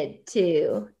needed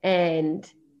to. And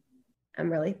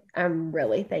I'm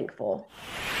really thankful.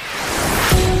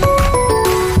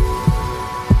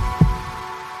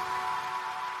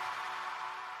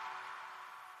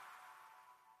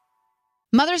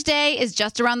 Mother's Day is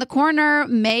just around the corner,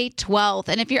 May 12th.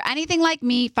 And if you're anything like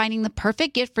me, finding the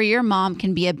perfect gift for your mom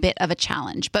can be a bit of a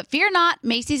challenge. But fear not,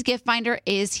 Macy's Gift Finder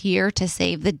is here to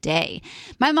save the day.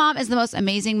 My mom is the most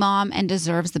amazing mom and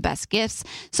deserves the best gifts.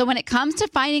 So when it comes to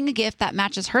finding a gift that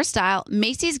matches her style,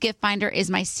 Macy's Gift Finder is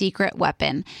my secret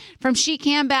weapon. From chic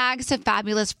handbags to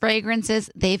fabulous fragrances,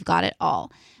 they've got it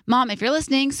all. Mom, if you're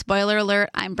listening, spoiler alert,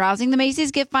 I'm browsing the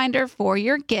Macy's Gift Finder for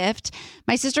your gift.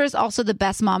 My sister is also the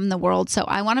best mom in the world, so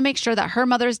I want to make sure that her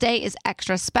Mother's Day is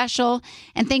extra special.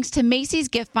 And thanks to Macy's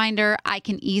Gift Finder, I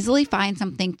can easily find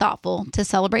something thoughtful to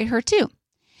celebrate her too.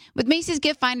 With Macy's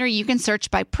Gift Finder, you can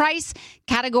search by price,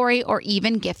 category, or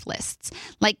even gift lists,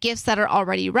 like gifts that are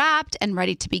already wrapped and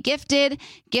ready to be gifted,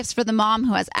 gifts for the mom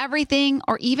who has everything,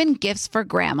 or even gifts for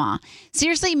grandma.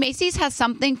 Seriously, Macy's has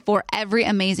something for every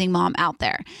amazing mom out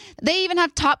there. They even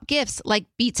have top gifts like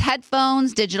Beats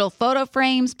headphones, digital photo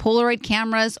frames, Polaroid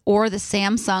cameras, or the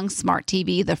Samsung Smart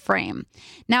TV, The Frame.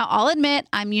 Now, I'll admit,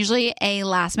 I'm usually a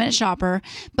last-minute shopper,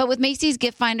 but with Macy's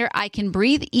Gift Finder, I can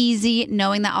breathe easy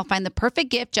knowing that I'll find the perfect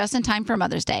gift just in time for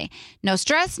Mother's Day. No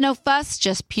stress, no fuss,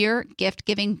 just pure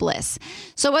gift-giving bliss.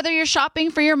 So whether you're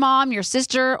shopping for your mom, your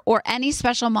sister, or any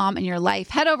special mom in your life,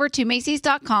 head over to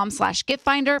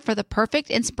Macys.com/giftfinder for the perfect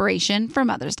inspiration for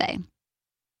Mother's Day.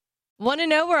 Want to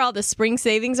know where all the spring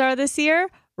savings are this year?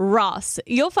 Ross.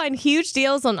 You'll find huge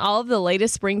deals on all of the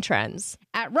latest spring trends.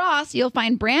 At Ross, you'll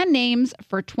find brand names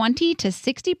for 20 to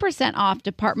 60% off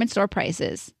department store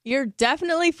prices. You're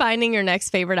definitely finding your next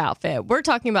favorite outfit. We're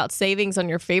talking about savings on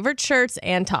your favorite shirts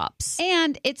and tops.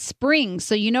 And it's spring,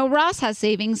 so you know Ross has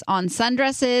savings on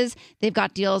sundresses. They've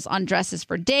got deals on dresses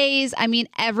for days. I mean,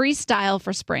 every style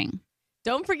for spring.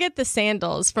 Don't forget the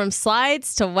sandals. From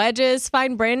slides to wedges,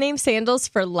 find brand name sandals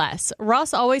for less.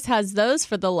 Ross always has those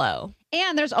for the low.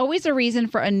 And there's always a reason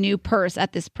for a new purse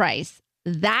at this price.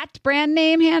 That brand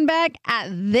name handbag at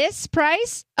this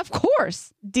price? Of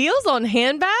course. Deals on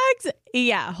handbags?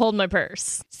 Yeah, hold my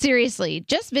purse. Seriously,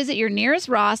 just visit your nearest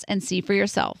Ross and see for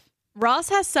yourself. Ross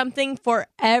has something for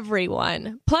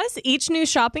everyone. Plus, each new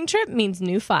shopping trip means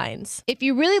new finds. If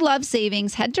you really love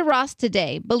savings, head to Ross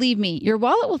today. Believe me, your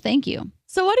wallet will thank you.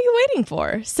 So what are you waiting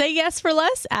for? Say yes for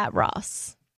less at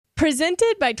Ross.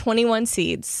 Presented by 21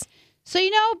 Seeds. So,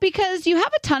 because you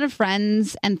have a ton of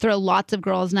friends and throw lots of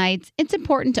girls' nights, it's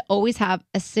important to always have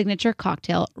a signature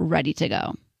cocktail ready to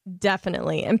go.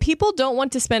 Definitely. And people don't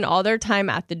want to spend all their time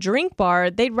at the drink bar.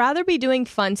 They'd rather be doing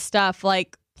fun stuff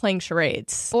like playing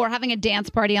charades. Or having a dance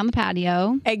party on the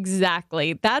patio.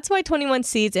 Exactly. That's why 21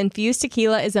 Seeds infused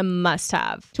tequila is a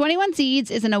must-have. 21 Seeds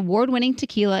is an award-winning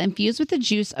tequila infused with the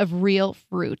juice of real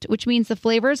fruit, which means the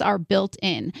flavors are built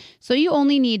in. So you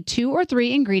only need 2 or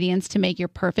 3 ingredients to make your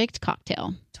perfect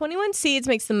cocktail. 21 Seeds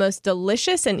makes the most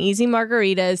delicious and easy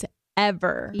margaritas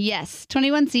ever. Yes,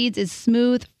 21 Seeds is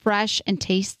smooth, fresh, and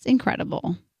tastes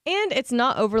incredible. And it's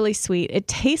not overly sweet. It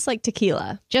tastes like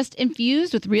tequila. Just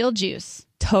infused with real juice.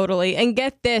 Totally. And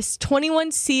get this,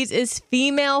 21 Seeds is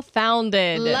female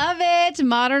founded. Love it.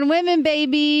 Modern women,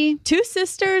 baby. 2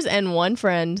 sisters and 1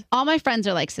 friend. All my friends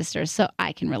are like sisters, so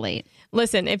I can relate.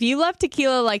 Listen, if you love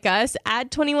tequila like us, add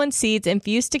 21 Seeds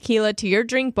infused tequila to your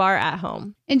drink bar at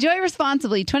home. Enjoy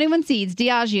responsibly. 21 Seeds,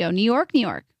 Diageo, New York, New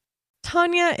York.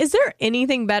 Tanya, is there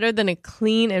anything better than a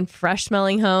clean and fresh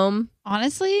smelling home?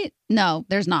 Honestly, no,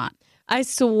 there's not. I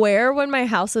swear when my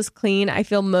house is clean, I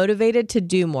feel motivated to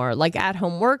do more, like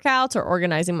at-home workouts or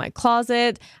organizing my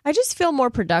closet. I just feel more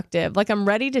productive, like I'm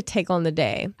ready to take on the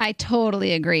day. I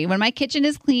totally agree. When my kitchen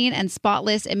is clean and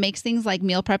spotless, it makes things like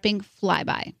meal prepping fly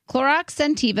by. Clorox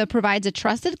Scentiva provides a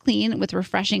trusted clean with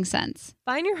refreshing scents.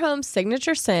 Find your home's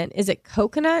signature scent. Is it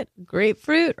coconut,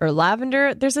 grapefruit, or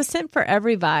lavender? There's a scent for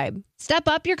every vibe. Step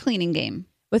up your cleaning game.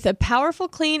 With a powerful,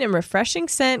 clean, and refreshing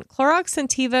scent, Clorox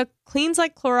Scentiva cleans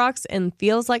like Clorox and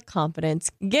feels like confidence.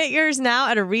 Get yours now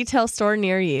at a retail store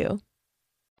near you.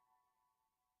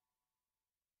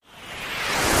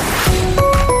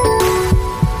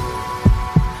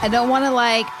 I don't want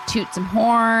to toot some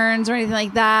horns or anything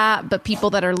like that, but people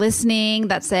that are listening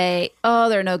that say, oh,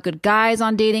 there are no good guys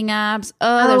on dating apps.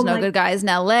 Oh, there's no good guys in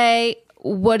LA.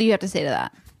 What do you have to say to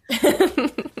that?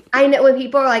 I know when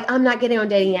people are like, I'm not getting on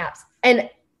dating apps. And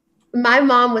my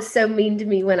mom was so mean to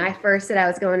me when I first said I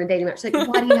was going on a dating app. She's like,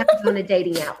 why do you have to go on a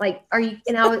dating app? Like, are you,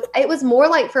 and it was more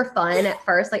like for fun at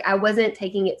first. Like I wasn't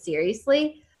taking it seriously.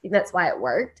 I think that's why it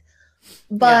worked.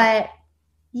 But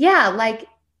I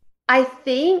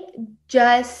think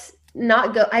just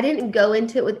I didn't go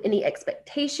into it with any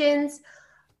expectations,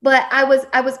 but I was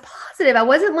positive. I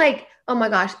wasn't like, oh my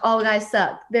gosh, all guys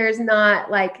suck. There's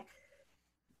not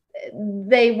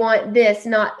they want this,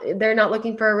 they're not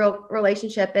looking for a real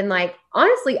relationship. And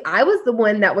honestly, I was the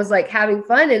one that was having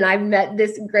fun, and I met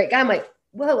this great guy. I'm like,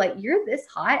 whoa, you're this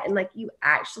hot, and you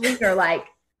actually are like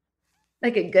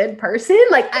a good person.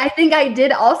 I think I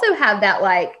did also have that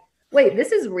wait,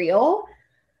 this is real.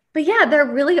 But yeah, there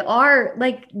really are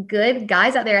good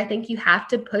guys out there. I think you have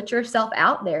to put yourself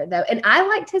out there though. And I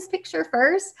liked his picture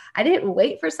first. I didn't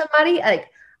wait for somebody. I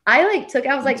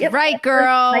was like, yep, right,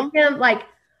 girl. Like him,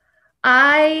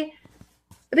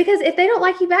 because if they don't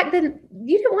like you back, then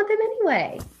you didn't want them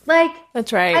anyway.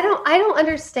 That's right. I don't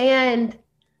understand.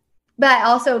 But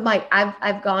also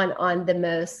I've gone on the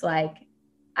most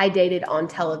I dated on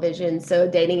television, so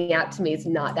dating out to me is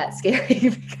not that scary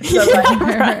because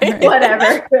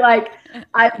whatever.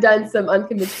 I've done some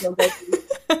unconventional dating,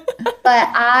 but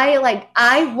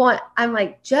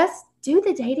I'm just do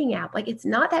the dating app. It's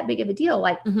not that big of a deal.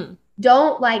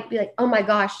 Don't be like, oh my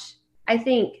gosh. I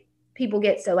think people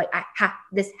get so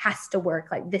this has to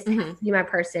work. This has to be my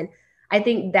person. I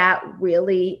think that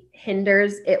really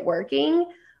hinders it working.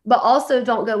 But also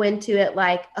don't go into it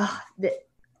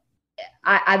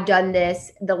I've done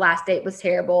this. The last date was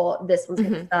terrible. This one's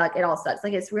gonna suck. It all sucks.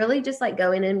 It's really just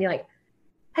going in and be like,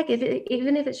 heck,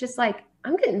 even if it's just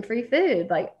I'm getting free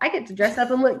food. I get to dress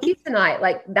up and look cute tonight.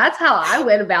 That's how I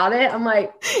went about it. I'm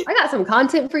like, I got some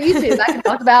content for YouTube. I can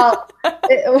talk about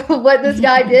what this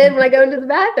guy did when I go into the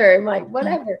bathroom.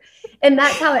 Whatever. And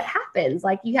that's how it happens.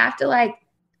 You have to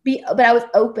be, but I was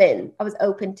open. I was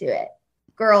open to it.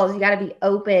 Girls, you got to be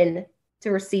open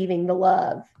to receiving the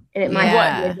love. And it might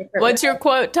be a different What's your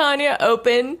quote, Tanya?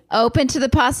 Open to the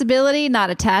possibility, not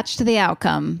attached to the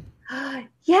outcome.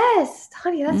 Yes,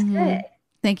 Tanya, that's good.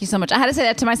 Thank you so much. I had to say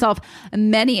that to myself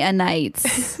many a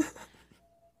nights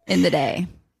in the day.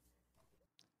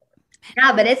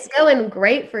 Yeah, but it's going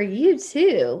great for you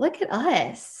too. Look at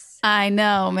us. I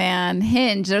know, man.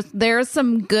 Hinge. There's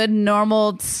some good,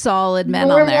 normal, solid men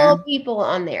on there. Normal people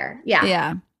on there. Yeah.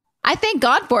 Yeah. I thank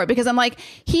God for it because I'm like,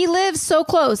 he lives so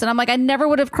close. And I'm like, I never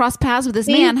would have crossed paths with this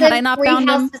man had I not found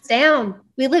him. 3 houses down.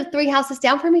 We live 3 houses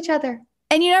down from each other.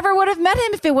 And you never would have met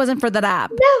him if it wasn't for that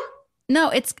app. No,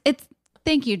 it's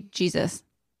thank you, Jesus.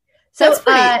 So,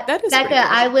 that is Becca, pretty good.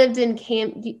 I lived in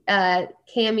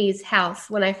Cammie's house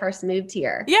when I first moved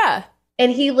here. Yeah.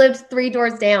 And he lived 3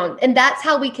 doors down. And that's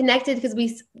how we connected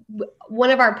because one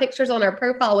of our pictures on our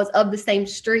profile was of the same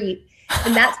street.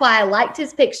 And that's why I liked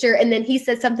his picture. And then he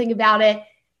said something about it.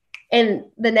 And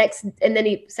then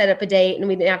he set up a date and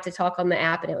we didn't have to talk on the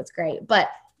app and it was great. But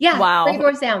yeah, wow. 3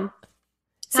 doors down.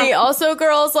 See, also,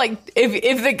 girls, like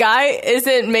if the guy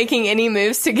isn't making any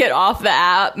moves to get off the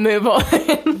app, move on.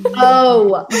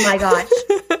 Oh my gosh.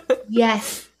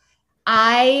 Yes.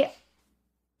 I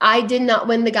did not,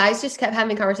 when the guys just kept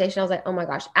having conversation, I was like, oh my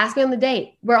gosh, ask me on the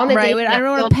date. We're on the date. Right. I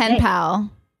don't want a pen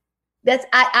pal.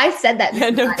 I said that to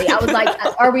somebody. I was like,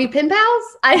 are we pen pals?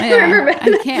 I remember.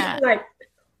 I can't. Like,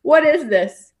 what is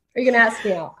this? Are you going to ask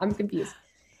me out? I'm confused.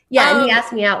 Yeah. And he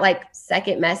asked me out like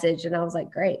second message and I was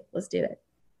like, great, let's do it.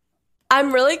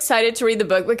 I'm really excited to read the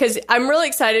book because I'm really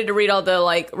excited to read all the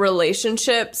like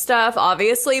relationship stuff,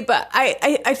 obviously. But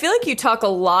I feel like you talk a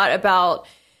lot about,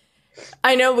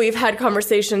 I know we've had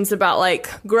conversations about like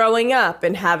growing up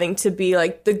and having to be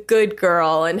like the good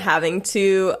girl and having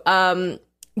to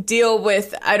deal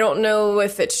with, I don't know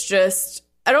if it's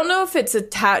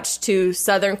attached to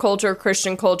Southern culture,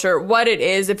 Christian culture, what it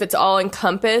is, if it's all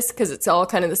encompassed, because it's all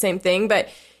kind of the same thing. But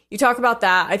you talk about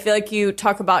that. I feel like you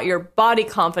talk about your body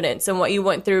confidence and what you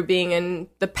went through being in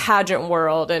the pageant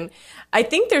world. And I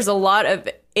think there's a lot of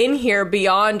in here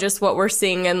beyond just what we're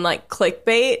seeing in like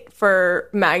clickbait for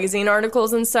magazine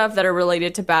articles and stuff that are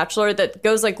related to Bachelor that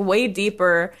goes like way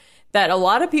deeper that a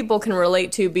lot of people can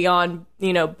relate to beyond,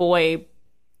 boy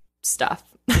stuff.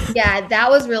 Yeah, that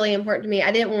was really important to me.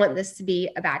 I didn't want this to be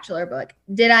a Bachelor book.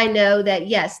 Did I know that,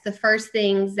 yes, the first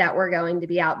things that were going to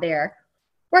be out there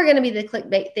were going to be the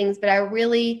clickbait things, but I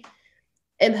really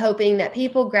am hoping that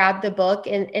people grab the book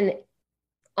and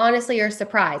honestly are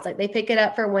surprised. Like they pick it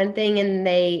up for one thing and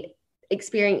they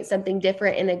experience something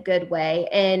different in a good way.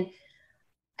 And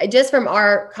just from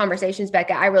our conversations,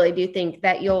 Becca, I really do think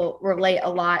that you'll relate a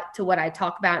lot to what I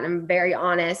talk about. And I'm very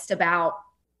honest about,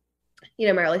 my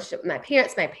relationship with my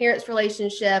parents'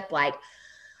 relationship, like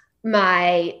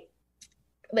my,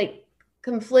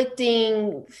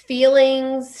 conflicting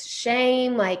feelings,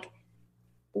 shame, that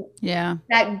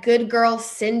good girl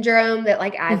syndrome that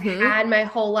I've had my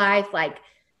whole life,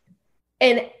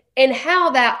 and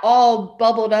how that all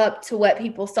bubbled up to what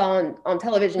people saw on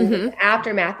television, the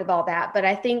aftermath of all that. But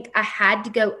I think I had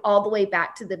to go all the way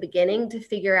back to the beginning to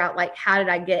figure out how did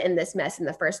I get in this mess in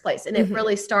the first place? And it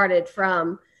really started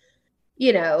from,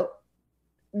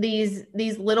 these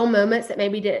little moments that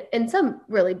maybe didn't, and some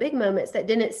really big moments that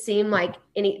didn't seem like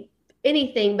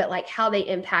anything, but how they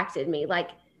impacted me,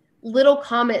 little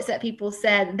comments that people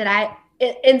said that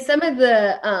in some of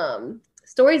the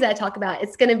stories that I talk about,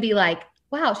 it's going to be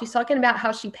wow, she's talking about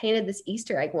how she painted this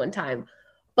Easter egg one time,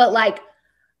 but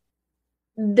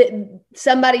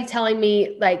somebody telling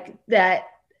me that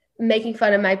making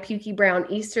fun of my pukey brown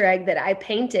Easter egg that I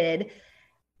painted,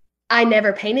 I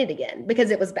never painted again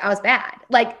because I was bad.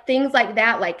 Things like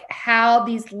that, how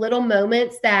these little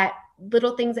moments, that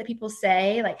little things that people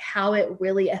say, how it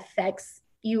really affects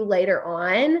you later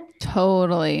on.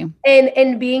 Totally.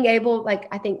 And being able,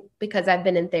 I think because I've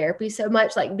been in therapy so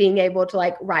much, being able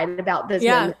to write about those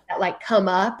moments that come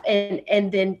up and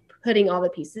then putting all the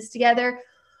pieces together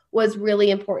was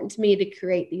really important to me to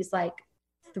create these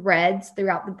threads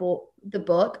throughout the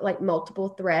book, multiple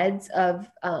threads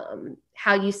of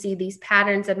how you see these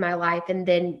patterns in my life, and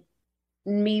then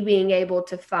me being able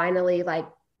to finally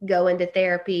go into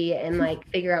therapy and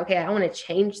figure out, okay, I want to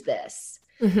change this.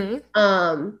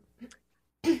 I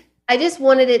just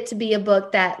wanted it to be a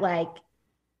book that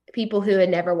people who had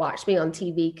never watched me on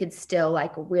TV could still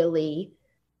really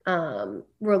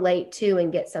relate to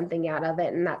and get something out of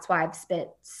it. And that's why I've spent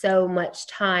so much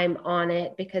time on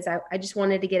it, because I just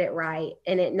wanted to get it right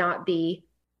and it not be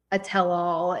a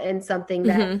tell-all and something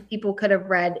that people could have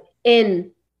read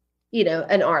in,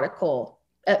 an article.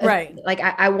 Right.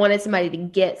 I wanted somebody to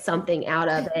get something out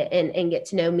of it and get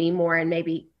to know me more and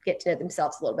maybe get to know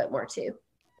themselves a little bit more too.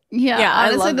 Yeah,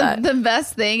 honestly, I love that. The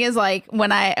best thing is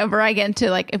whenever I get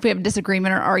into if we have a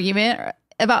disagreement or argument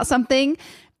about something,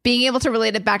 being able to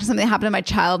relate it back to something that happened in my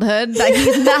childhood that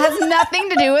has nothing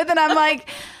to do with it. I'm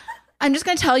I'm just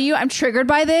going to tell you, I'm triggered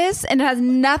by this, and it has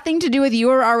nothing to do with you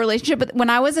or our relationship. But when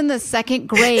I was in the second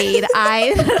grade,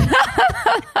 I do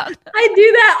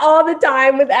that all the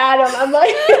time with Adam. I'm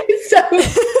like, so.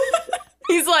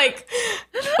 He's like,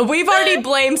 we've already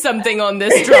blamed something on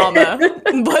this drama.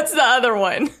 What's the other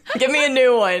one? Give me a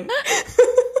new one.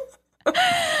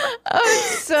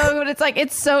 It's so good. It's like,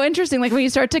 it's so interesting. Like when you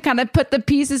start to kind of put the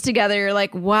pieces together, you're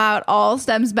like, wow, it all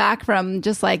stems back from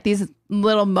just like these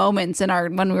little moments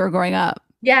when we were growing up.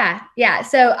 Yeah. Yeah.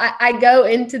 So I go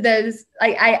into those,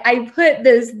 like, I put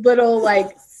those little like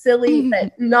silly,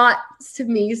 but not to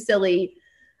me silly,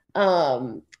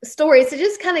 stories to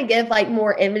just kind of give like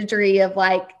more imagery of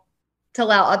like, to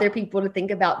allow other people to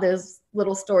think about those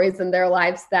little stories in their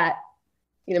lives that,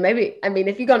 you know, maybe, I mean,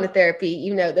 if you go into therapy,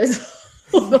 you know, those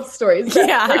little stories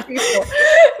that people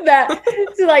that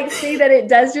to like see that it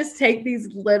does just take these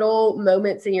little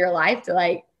moments in your life to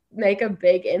like make a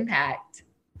big impact.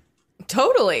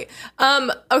 Totally.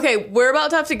 Okay, we're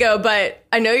about to have to go, but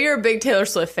I know you're a big Taylor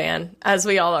Swift fan, as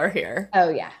we all are here. Oh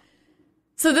yeah.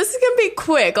 So this is going to be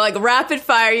quick, like rapid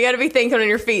fire. You got to be thinking on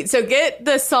your feet. So get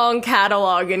the song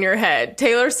catalog in your head.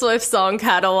 Taylor Swift song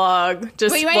catalog.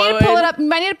 Just you might need to pull it up. You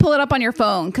might need to pull it up on your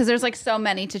phone because there's like so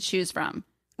many to choose from.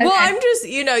 Okay. Well, I'm just,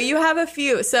 you have a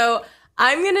few. So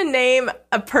I'm going to name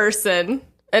a person,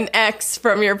 an ex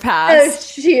from your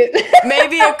past. Oh, shoot.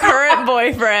 Maybe a current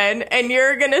boyfriend. And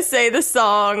you're going to say the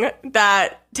song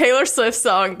Taylor Swift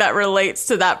song that relates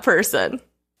to that person.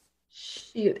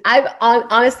 Shoot, I've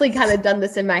honestly kind of done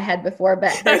this in my head before,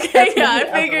 but okay, yeah,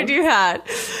 I figured you had.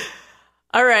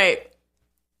 All right,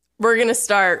 we're gonna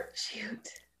start. Shoot,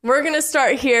 we're gonna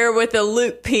start here with a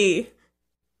Luke P.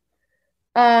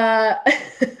 The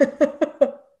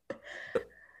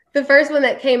first one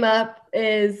that came up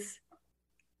is,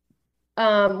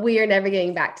 "We Are Never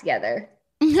Getting Back Together."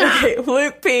 Okay,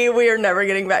 Luke P. We Are Never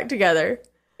Getting Back Together.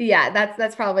 Yeah,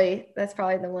 that's probably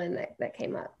the one that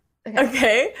came up.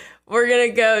 Okay, we're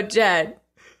gonna go Jed.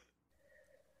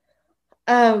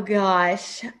 Oh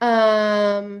gosh.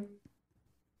 Mad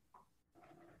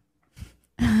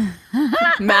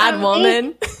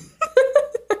Woman.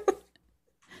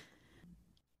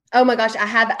 Oh my gosh, I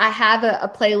have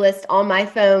a playlist on my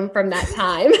phone from that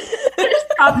time. There's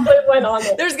probably one on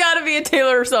it. There's got to be a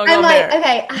Taylor song I'm on like, there.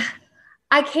 Okay,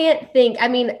 I can't think. I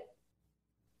mean,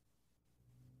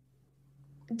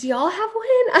 do y'all have one?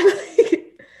 I'm like,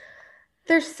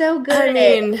 they're so good. I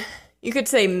mean, you could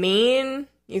say Mean.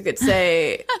 You could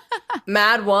say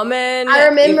Mad Woman. I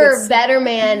remember Better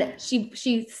Man.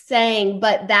 She sang,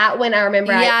 but that one I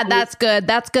remember. Yeah, that's good.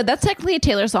 That's good. That's technically a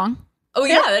Taylor song. Oh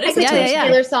yeah, that is a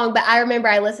Taylor song. But I remember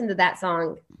I listened to that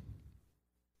song.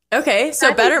 Okay,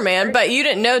 so Better Man, but you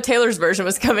didn't know Taylor's version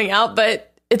was coming out,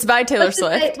 but it's by Taylor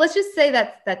Swift. Let's just say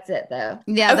that's it though.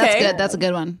 Yeah, that's good. That's a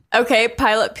good one. Okay,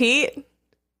 Pilot Pete.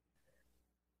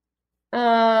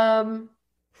 The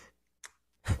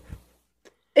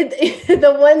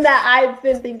one that I've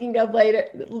been thinking of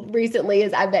recently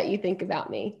is "I Bet You Think About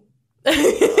Me." But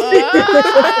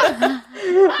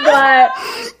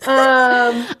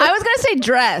I was gonna say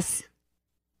Dress.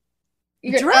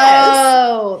 Dress.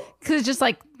 Oh, because it's just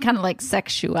like kind of like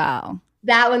sexual.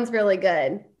 That one's really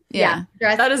good. Yeah.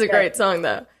 Dress that is a great song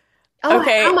though.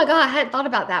 Okay. Oh my God, I hadn't thought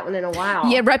about that one in a while.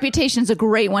 Yeah, Reputation's a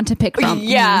great one to pick from.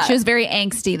 Yeah, she was very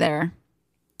angsty there.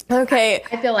 Okay,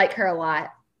 I feel like her a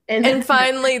lot. And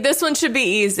finally, this one should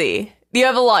be easy. You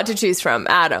have a lot to choose from,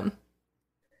 Adam.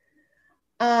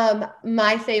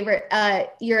 My favorite,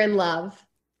 "You're in Love."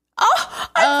 Oh,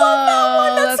 I love that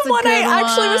one. That's the one I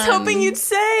actually was hoping you'd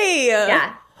say.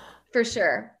 Yeah, for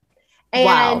sure.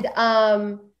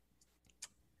 And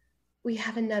we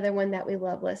have another one that we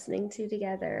love listening to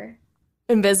together.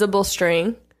 Invisible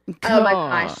String. Oh my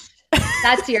gosh,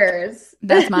 that's yours.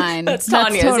 That's mine. That's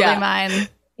Tanya's. Totally yeah, mine.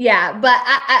 Yeah, but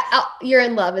 "You're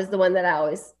in Love" is the one that I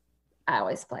always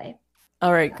play.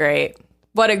 All right, great.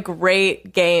 What a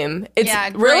great game. It's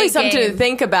really something to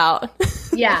think about.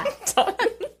 Yeah.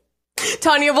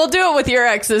 Tanya, we'll do it with your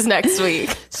exes next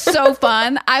week. So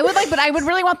fun. I would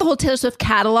really want the whole Taylor Swift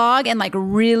catalog and like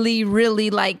really, really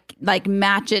like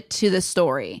match it to the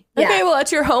story. Yeah. Okay, well,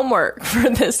 that's your homework for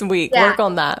this week. Yeah. Work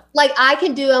on that. Like I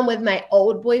can do them with my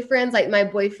old boyfriends, like my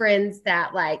boyfriends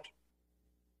that like,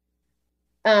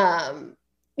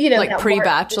 like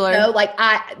pre-Bachelor. Like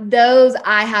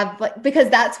I have like, because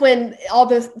that's when all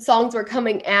those songs were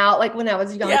coming out, like when I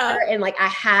was younger, and like I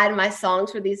had my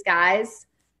songs for these guys.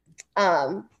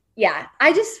 Yeah,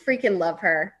 I just freaking love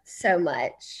her so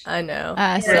much. I know.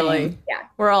 Really. Yeah.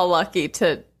 We're all lucky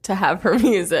to have her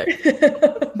music.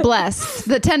 Blessed.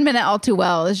 The 10-minute All Too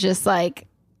Well is just like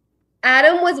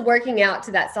Adam was working out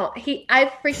to that song.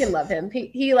 I freaking love him.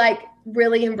 He like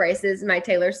really embraces my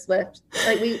Taylor Swift.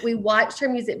 Like we watched her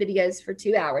music videos for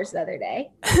 2 hours the other day.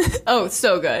 Oh,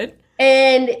 so good.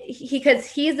 And because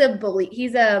he's a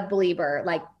believer,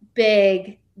 like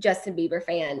big Justin Bieber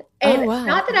fan. And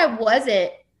not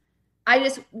that I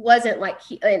just wasn't like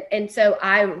and so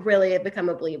I really have become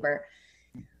a believer.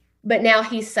 But now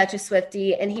he's such a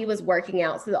Swiftie, and he was working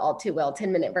out to the All Too Well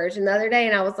 10-minute version the other day,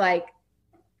 and I was like,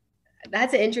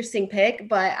 that's an interesting pick,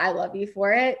 but I love you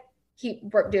for it.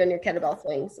 Keep doing your kettlebell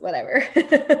swings, whatever.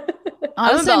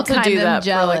 I'm about to do that.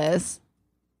 Jealous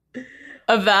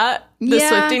of that, the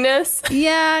Swiftiness.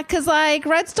 Yeah, because like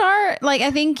Red Star, like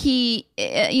I think he,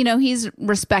 he's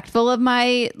respectful of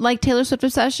my like Taylor Swift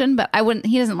obsession, but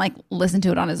he doesn't like listen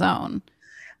to it on his own.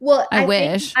 Well, I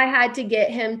wish I had to get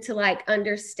him to like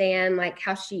understand like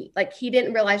how he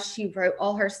didn't realize she wrote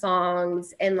all her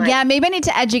songs and like. Yeah, maybe I need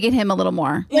to educate him a little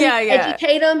more.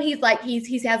 Educate him. He's like,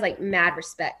 he has like mad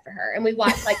respect for her. And we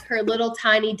watched like her little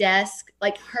tiny desk,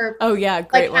 like her. Oh yeah.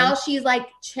 Great like one. How she's like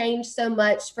changed so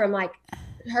much from like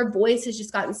her voice has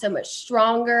just gotten so much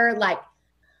stronger. Like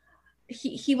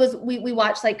we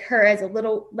watched like her as a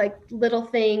little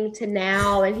thing to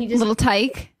now. And he just. Little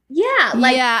tyke. Yeah.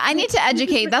 I need to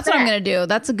educate. That's what I'm going to do.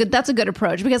 That's a good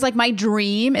approach because like my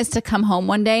dream is to come home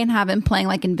one day and have him playing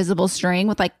like Invisible String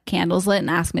with like candles lit and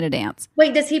ask me to dance.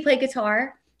 Wait, does he play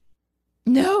guitar?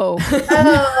 No.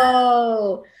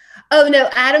 Oh no.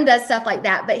 Adam does stuff like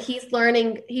that, but he's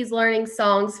learning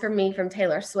songs from me from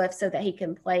Taylor Swift so that he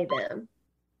can play them.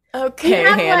 Okay,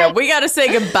 Hannah, we got to say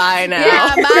goodbye now.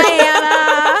 Yeah,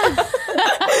 bye, Hannah.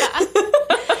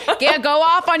 Yeah, go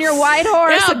off on your white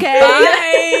horse, okay?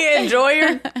 Bye. Enjoy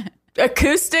your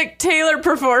acoustic Taylor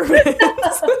performance.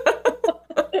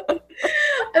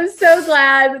 I'm so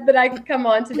glad that I could come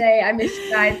on today. I miss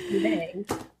you guys through the hang.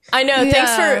 I know.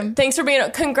 Yeah. Thanks for being.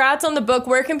 Congrats on the book.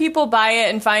 Where can people buy it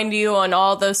and find you on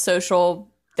all those social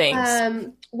things?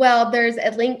 Well, there's a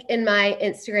link in my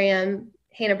Instagram,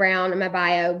 Hannah Brown, in my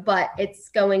bio, but it's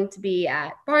going to be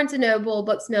at Barnes & Noble,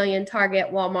 Books A Million,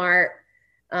 Target, Walmart,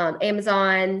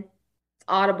 Amazon,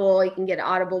 Audible. You can get an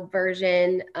Audible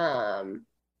version.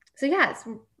 So yeah, it's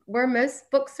where most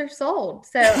books are sold.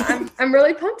 So I'm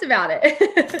really pumped about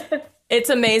it. It's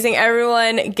amazing.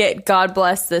 Everyone get God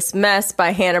Bless This Mess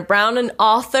by Hannah Brown, an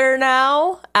author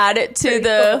now. Add it to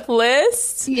the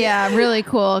list. Yeah, really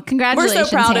cool. Congratulations, We're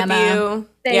so proud Hannah. of you.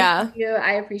 Thank you.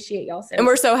 I appreciate y'all so much. And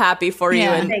we're so happy for you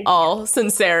in all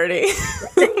sincerity.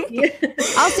 Thank you.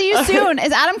 I'll see you soon.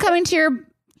 Is Adam coming to your...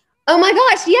 Oh my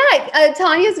gosh, yeah.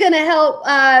 Tanya's going to help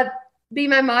be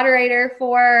my moderator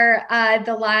for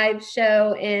the live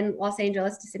show in Los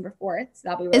Angeles, December 4th. So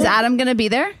that'll be really Is Adam going to be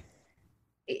there?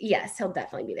 Yes, he'll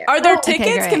definitely be there. Are there tickets?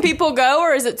 Okay, can people go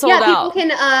or is it sold out? Yeah, people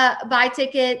can buy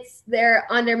tickets. They're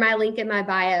under my link in my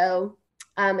bio.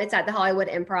 It's at the Hollywood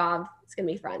Improv. It's going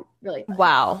to be fun. Really fun.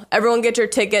 Wow. Everyone get your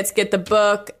tickets, get the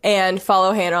book, and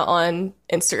follow Hannah on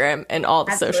Instagram and all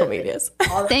the social medias.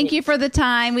 Thank you for the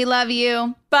time. We love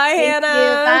you. Bye,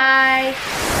 Hannah. Bye.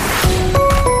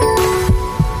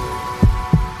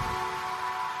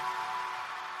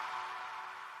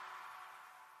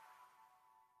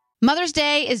 Mother's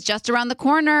Day is just around the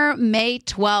corner, May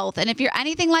 12th. And if you're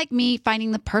anything like me, finding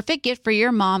the perfect gift for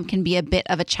your mom can be a bit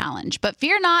of a challenge. But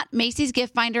fear not, Macy's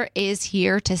Gift Finder is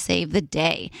here to save the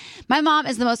day. My mom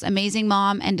is the most amazing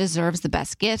mom and deserves the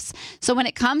best gifts. So when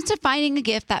it comes to finding a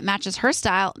gift that matches her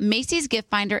style, Macy's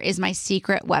Gift Finder is my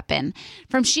secret weapon.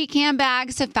 From chic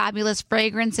handbags to fabulous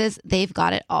fragrances, they've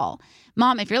got it all.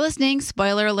 Mom, if you're listening,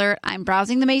 spoiler alert, I'm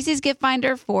browsing the Macy's Gift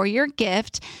Finder for your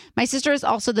gift. My sister is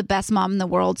also the best mom in the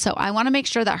world, so I want to make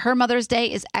sure that her Mother's Day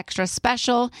is extra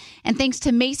special. And thanks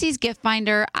to Macy's Gift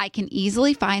Finder, I can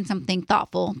easily find something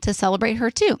thoughtful to celebrate her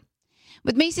too.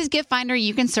 With Macy's Gift Finder,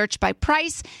 you can search by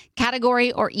price,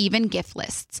 category, or even gift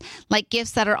lists, like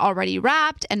gifts that are already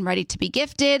wrapped and ready to be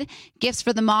gifted, gifts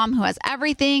for the mom who has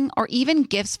everything, or even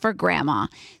gifts for grandma.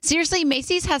 Seriously,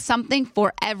 Macy's has something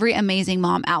for every amazing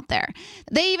mom out there.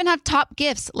 They even have top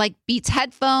gifts like Beats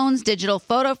headphones, digital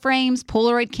photo frames,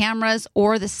 Polaroid cameras,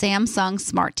 or the Samsung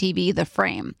Smart TV, The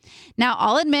Frame. Now,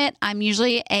 I'll admit, I'm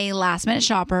usually a last-minute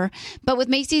shopper, but with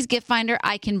Macy's Gift Finder,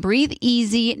 I can breathe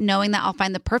easy knowing that I'll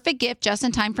find the perfect gift just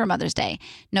in time for Mother's Day.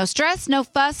 No stress, no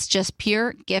fuss, just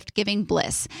pure gift-giving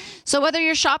bliss. So whether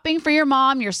you're shopping for your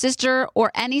mom, your sister,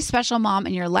 or any special mom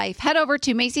in your life, head over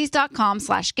to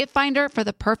Macys.com/giftfinder for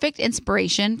the perfect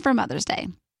inspiration for Mother's Day.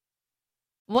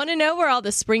 Want to know where all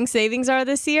the spring savings are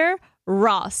this year?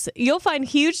 Ross. You'll find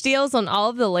huge deals on all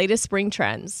of the latest spring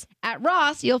trends. At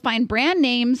Ross, you'll find brand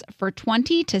names for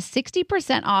 20 to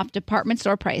 60% off department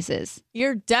store prices.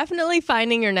 You're definitely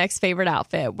finding your next favorite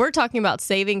outfit. We're talking about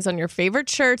savings on your favorite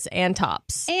shirts and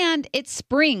tops. And it's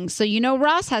spring, so you know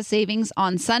Ross has savings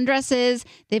on sundresses.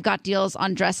 They've got deals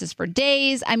on dresses for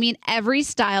days. I mean, every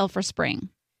style for spring.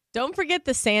 Don't forget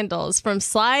the sandals. From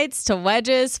slides to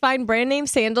wedges, find brand name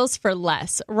sandals for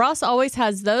less. Ross always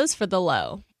has those for the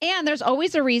low. And there's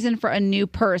always a reason for a new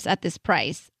purse at this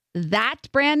price. That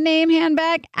brand name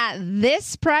handbag at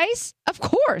this price? Of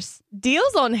course.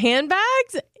 Deals on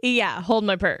handbags? Yeah, hold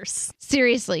my purse.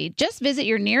 Seriously, just visit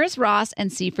your nearest Ross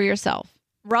and see for yourself.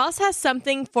 Ross has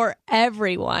something for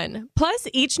everyone. Plus,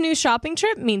 each new shopping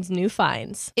trip means new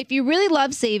finds. If you really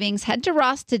love savings, head to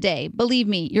Ross today. Believe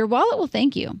me, your wallet will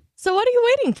thank you. So what are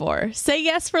you waiting for? Say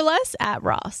yes for less at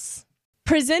Ross.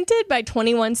 Presented by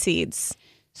 21 Seeds.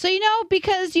 So, you know,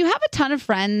 because you have a ton of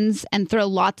friends and throw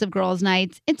lots of girls'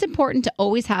 nights, it's important to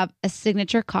always have a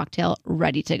signature cocktail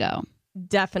ready to go.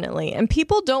 Definitely. And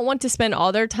people don't want to spend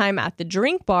all their time at the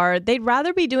drink bar. They'd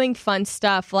rather be doing fun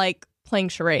stuff like playing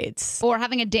charades. Or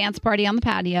having a dance party on the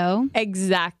patio.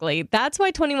 Exactly. That's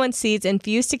why 21 Seeds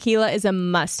infused tequila is a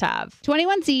must-have.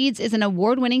 21 Seeds is an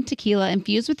award-winning tequila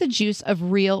infused with the juice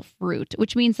of real fruit,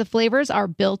 which means the flavors are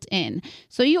built in.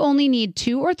 So you only need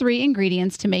 2 or 3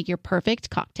 ingredients to make your perfect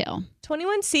cocktail.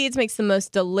 21 Seeds makes the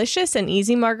most delicious and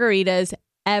easy margaritas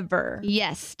ever.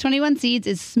 Yes, 21 Seeds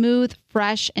is smooth,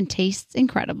 fresh, and tastes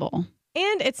incredible.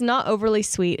 And it's not overly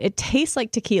sweet. It tastes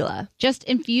like tequila. Just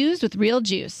infused with real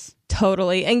juice.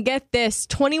 Totally. And get this,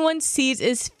 21 Seeds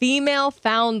is female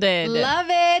founded. Love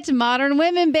it. Modern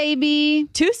women, baby.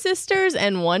 2 sisters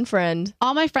and 1 friend.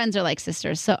 All my friends are like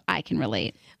sisters, so I can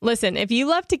relate. Listen, if you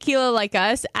love tequila like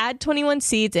us, add 21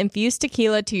 Seeds infused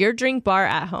tequila to your drink bar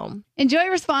at home. Enjoy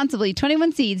responsibly.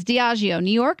 21 Seeds, Diageo,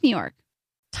 New York, New York.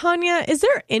 Tanya, is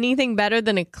there anything better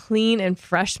than a clean and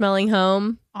fresh smelling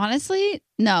home? Honestly,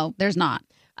 no, there's not.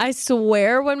 I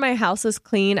swear when my house is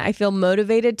clean, I feel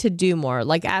motivated to do more,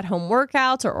 like at-home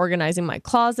workouts or organizing my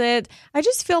closet. I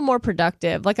just feel more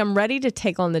productive, like I'm ready to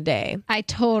take on the day. I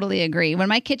totally agree. When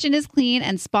my kitchen is clean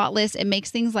and spotless, it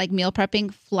makes things like meal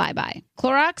prepping fly by.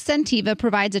 Clorox Scentiva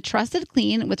provides a trusted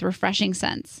clean with refreshing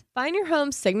scents. Find your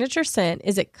home's signature scent.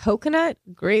 Is it coconut,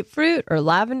 grapefruit, or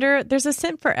lavender? There's a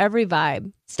scent for every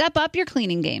vibe. Step up your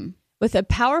cleaning game. With a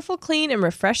powerful, clean, and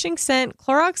refreshing scent,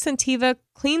 Clorox Scentiva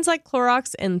cleans like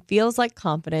Clorox and feels like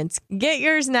confidence. Get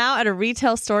yours now at a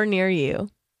retail store near you.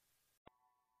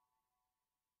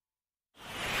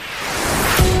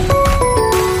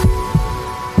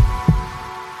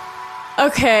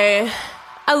 Okay,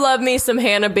 I love me some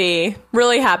Hannah B.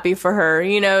 Really happy for her.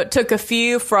 You know, it took a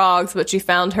few frogs, but she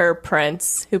found her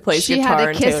prince who plays guitar. She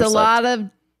had to kiss Taylor a Swift. lot of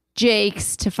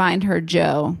Jakes to find her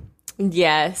Joe.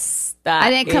 Yes, that I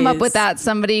didn't come up with that.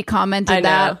 Somebody commented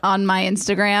that on my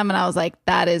Instagram, and I was like,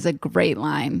 that is a great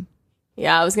line.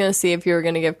 Yeah, I was going to see if you were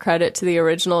going to give credit to the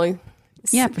original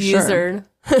for user.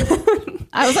 Sure.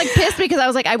 I was like pissed because I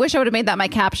was like, I wish I would have made that my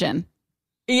caption.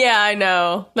 Yeah, I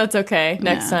know. That's okay.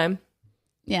 Next time.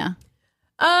 Yeah.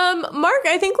 Mark,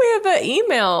 I think we have an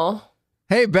email.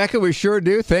 Hey, Becca, we sure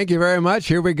do. Thank you very much.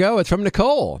 Here we go. It's from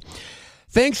Nicole.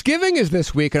 Thanksgiving is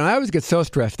this week, and I always get so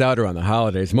stressed out around the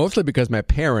holidays, mostly because my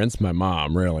parents, my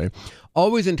mom really,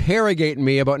 always interrogate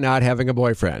me about not having a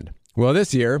boyfriend. Well,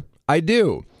 this year, I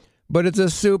do. But it's a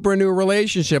super new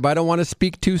relationship. I don't want to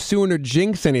speak too soon or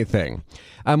jinx anything.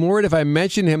 I'm worried if I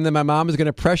mention him, then my mom is going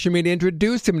to pressure me to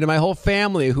introduce him to my whole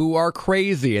family, who are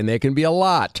crazy, and they can be a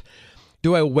lot.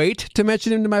 Do I wait to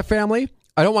mention him to my family?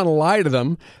 I don't want to lie to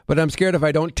them, but I'm scared if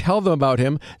I don't tell them about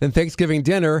him, then Thanksgiving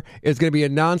dinner is going to be a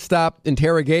nonstop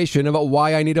interrogation about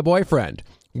why I need a boyfriend.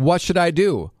 What should I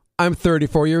do? I'm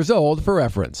 34 years old, for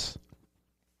reference.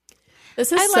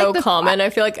 This is so common. I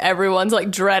feel like everyone's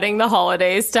like dreading the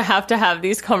holidays to have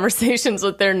these conversations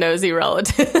with their nosy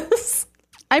relatives.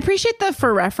 I appreciate the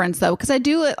for reference though, because I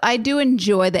do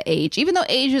enjoy the age, even though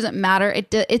age doesn't matter.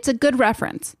 It's a good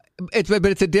reference. But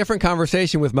it's a different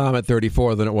conversation with mom at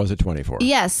 34 than it was at 24.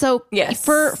 Yes. So yes.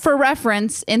 For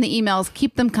reference in the emails,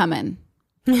 keep them coming.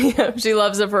 Yeah, she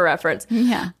loves it for reference.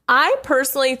 Yeah. I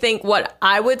personally think what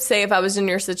I would say if I was in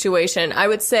your situation, I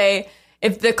would say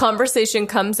if the conversation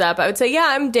comes up, I would say, yeah,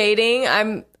 I'm dating.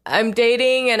 I'm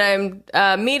dating and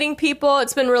I'm meeting people.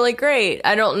 It's been really great.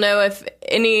 I don't know if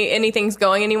anything's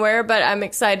going anywhere, but I'm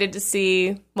excited to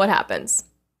see what happens.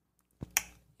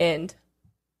 End.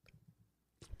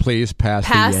 Please pass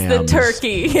the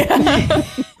turkey. Yeah.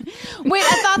 Wait,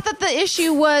 I thought that the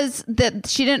issue was that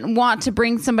she didn't want to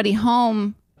bring somebody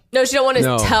home. No, she don't want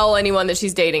to tell anyone that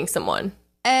she's dating someone.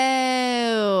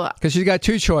 Oh, Because she's got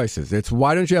two choices. It's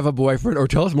why don't you have a boyfriend, or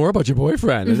tell us more about your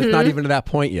boyfriend. And it's not even to that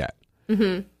point yet.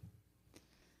 This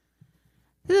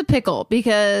is a pickle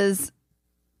because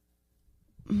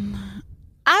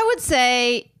I would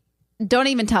say don't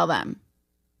even tell them.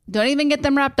 Don't even get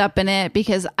them wrapped up in it,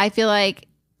 because I feel like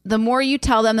the more you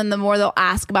tell them, then the more they'll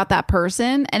ask about that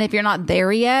person. And if you're not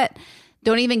there yet,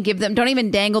 don't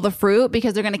even dangle the fruit,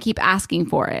 because they're going to keep asking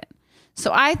for it.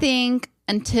 So I think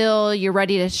until you're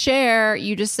ready to share,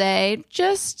 you just say,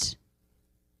 just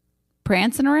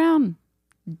prancing around,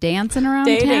 dancing around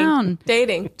town.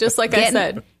 Dating. Just like I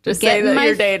said. Just say that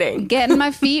you're dating. Getting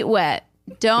my feet wet.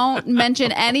 Don't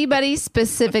mention anybody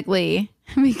specifically,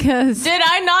 because... Did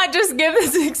I not just give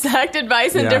this exact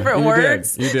advice in different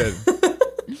words? You did.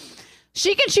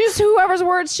 She can choose whoever's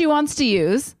words she wants to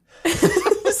use.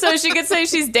 So she could say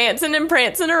she's dancing and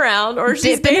prancing around, or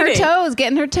she's dipping dating. her toes,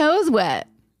 getting her toes wet.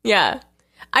 Yeah.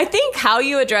 I think how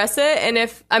you address it, and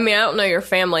I don't know your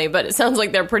family, but it sounds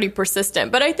like they're pretty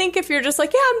persistent. But I think if you're just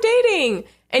like, yeah, I'm dating,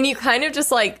 and you kind of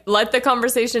just like let the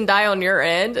conversation die on your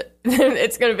end, then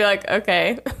it's going to be like,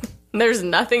 okay, there's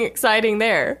nothing exciting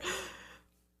there.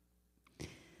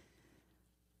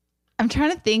 I'm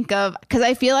trying to think of, because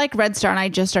I feel like Red Star and I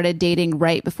just started dating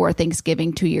right before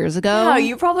Thanksgiving 2 years ago. Yeah,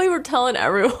 you probably were telling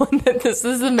everyone that this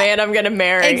is the man I'm going to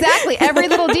marry. Exactly. Every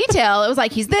little detail. It was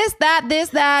like, he's this,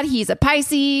 that. He's a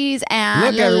Pisces.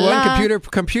 And look, everyone,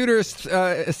 computer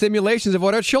simulations of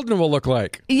what our children will look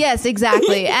like. Yes,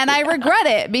 exactly. And I regret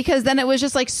it, because then it was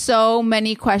just like so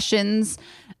many questions.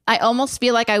 I almost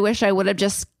feel like I wish I would have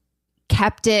just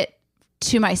kept it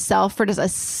to myself for just a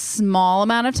small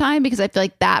amount of time, because I feel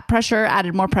like that pressure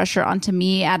added more pressure onto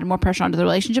me, added more pressure onto the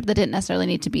relationship that didn't necessarily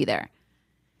need to be there.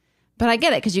 But I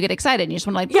get it, because you get excited and you just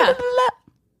want to like, blah, blah, blah.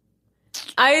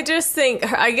 I just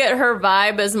think I get her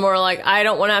vibe as more like, I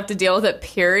don't want to have to deal with it,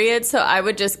 period. So I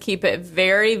would just keep it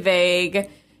very vague.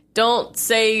 Don't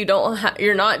say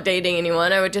you're not dating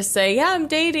anyone. I would just say, yeah, I'm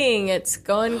dating. It's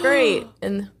going great.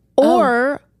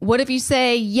 Or what if you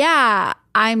say, yeah,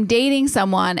 I'm dating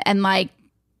someone, and like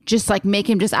just like make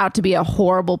him just out to be a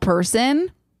horrible person.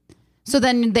 So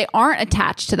then they aren't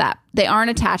attached to that. They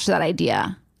aren't attached to that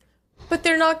idea. But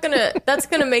they're not that's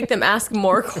gonna make them ask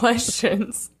more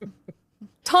questions.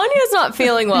 Tanya's not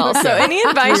feeling well, so any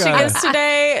advice she gives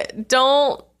today,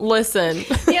 don't listen.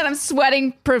 Yeah, I'm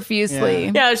sweating profusely.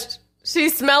 Yeah,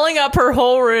 she's smelling up her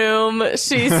whole room.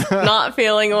 She's not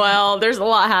feeling well. There's a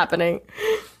lot happening.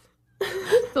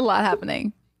 There's a lot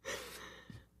happening.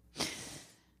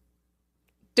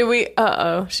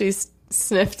 She's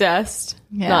sniff test.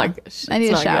 Yeah. I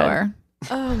need a shower.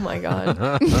 Good. Oh my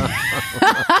God.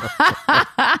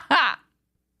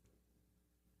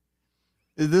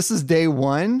 This is day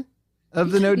one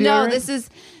of the no deodorant?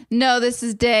 This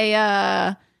is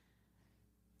day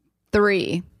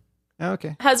 3.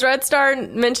 Okay. Has Red Star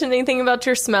mentioned anything about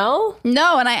your smell?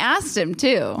 No, and I asked him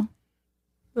too.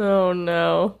 Oh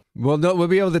no. Well, no, we'll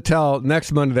be able to tell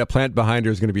next Monday that plant behind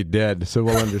her is going to be dead, so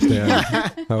we'll understand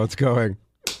how it's going.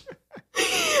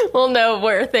 We'll know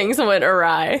where things went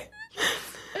awry.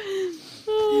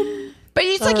 But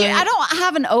it's like, I don't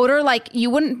have an odor. Like, you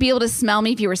wouldn't be able to smell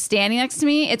me if you were standing next to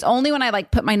me. It's only when I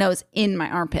like put my nose in my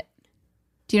armpit.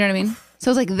 Do you know what I mean?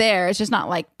 So it's like there. It's just not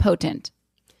like potent.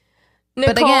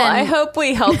 Nicole, but again, I hope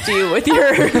we helped you with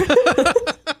your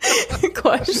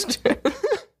question.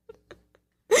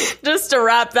 Just to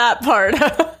wrap that part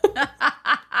up.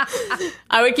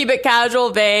 I would keep it casual,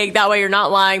 vague. That way you're not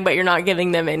lying, but you're not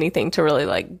giving them anything to really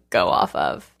like go off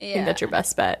of. Yeah. I think that's your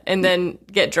best bet. And then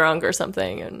get drunk or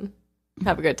something and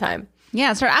have a good time.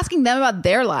 Yeah, start asking them about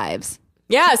their lives.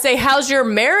 Yeah, say, how's your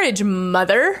marriage,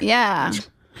 mother? Yeah.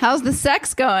 How's the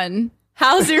sex going?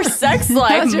 How's your sex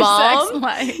life, how's Mom? Your sex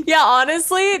life? Yeah,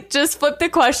 honestly, just flip the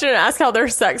question and ask how their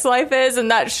sex life is,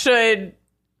 and that should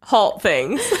halt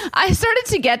things. I started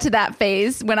to get to that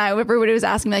phase when everybody was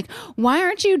asking me, like, why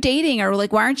aren't you dating? Or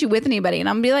like, why aren't you with anybody? And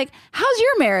I'm gonna be like, how's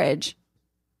your marriage?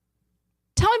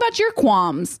 Tell me about your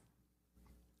qualms.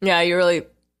 Yeah, you really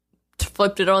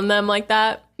flipped it on them like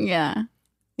that. Yeah.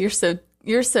 You're so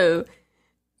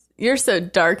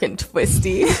dark and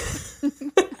twisty.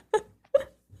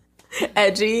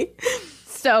 Edgy.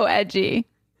 So edgy.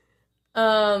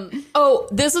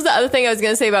 This was the other thing I was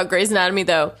going to say about Grey's Anatomy,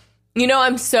 though. You know,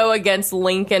 I'm so against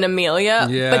Link and Amelia.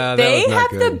 Yeah, but they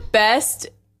have good. the best.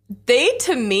 They,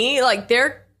 to me, like,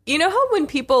 they're... You know how when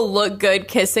people look good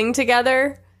kissing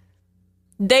together?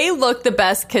 They look the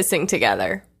best kissing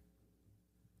together.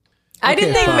 I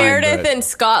didn't think Meredith and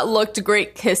Scott looked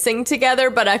great kissing together,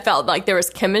 but I felt like there was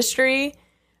chemistry.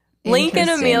 Link and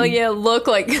Amelia look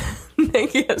like they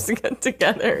kiss good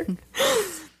together.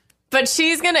 But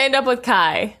she's going to end up with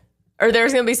Kai. Or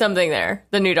there's going to be something there.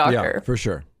 The new doctor. Yeah, for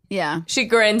sure. Yeah. She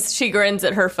grins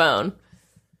at her phone.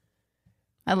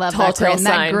 I love Tall that grin. tale That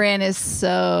sign. grin is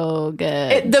so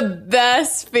good. The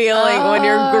best feeling when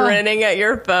you're grinning at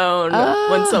your phone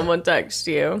when someone texts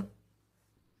you.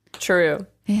 True.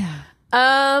 Yeah.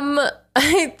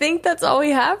 I think that's all we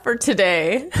have for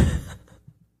today.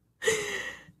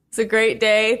 It's a great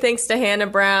day. Thanks to Hannah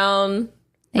Brown.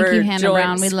 Thank you, Hannah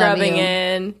Brown. We love scrubbing you.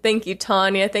 in. Thank you,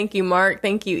 Tanya. Thank you, Mark.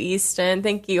 Thank you, Easton.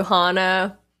 Thank you,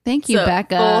 Hannah. Thank you, It's a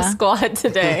Becca. Full squad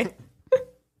today.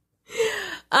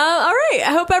 All right.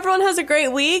 I hope everyone has a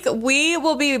great week. We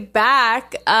will be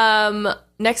back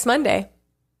next Monday.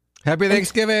 Happy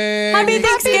Thanksgiving. Happy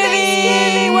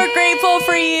Thanksgiving. We're grateful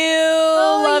for you.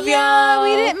 Love y'all.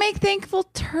 We didn't make thankful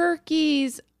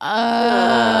turkeys. We're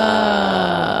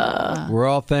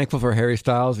all thankful for Harry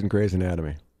Styles and Grey's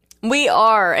Anatomy. We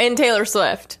are. And Taylor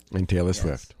Swift. And Taylor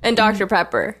Swift. And Dr.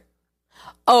 Pepper.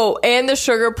 Oh, and the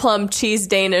sugar plum cheese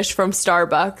Danish from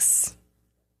Starbucks.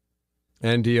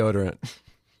 And deodorant.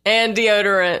 And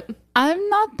deodorant. I'm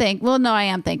not thankful. Well, no, I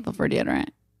am thankful for deodorant.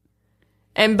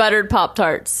 And buttered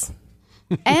Pop-Tarts.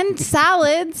 And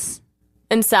salads.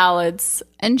 And salads.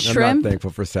 And I'm shrimp. not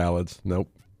thankful for salads. Nope.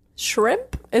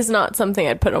 Shrimp is not something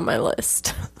I'd put on my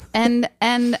list. And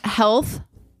health.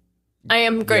 I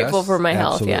am grateful Yes, for my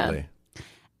health, absolutely. yeah.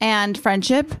 And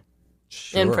friendship.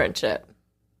 Sure. And friendship.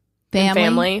 Family. And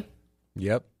family.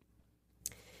 Yep.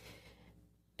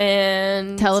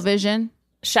 And Television.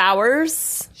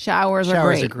 showers. Showers are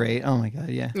Showers great. are great. Oh my God,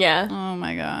 yeah. Yeah. Oh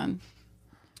my God.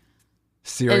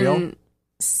 Cereal. And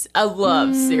I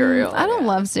love cereal. I don't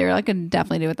love cereal. I could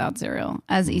definitely do without cereal.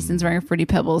 As Easton's wearing a Fruity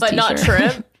Pebbles But t-shirt. not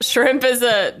shrimp. Shrimp is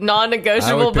a I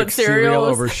non-negotiable, would pick but cereal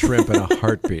is- over shrimp in a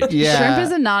heartbeat. Yeah. Shrimp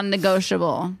is a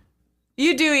non-negotiable.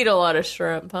 You do eat a lot of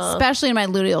shrimp, huh? Especially in my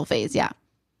luteal phase, yeah.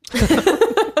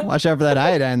 Watch out for that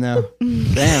iodine, though.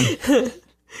 Damn.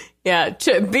 Yeah,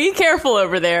 be careful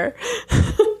over there.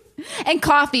 And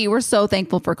coffee. We're so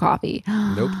thankful for coffee.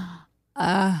 Nope.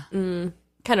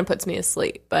 Kind of puts me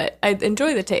asleep, but I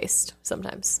enjoy the taste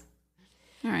sometimes.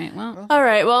 All right, well. All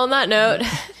right, well, on that note,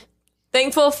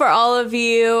 thankful for all of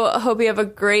you. Hope you have a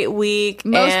great week.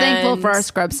 Most and thankful for our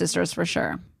scrub sisters, for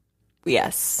sure.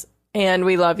 Yes, and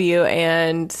we love you,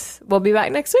 and we'll be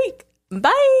back next week.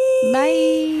 Bye.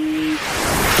 Bye.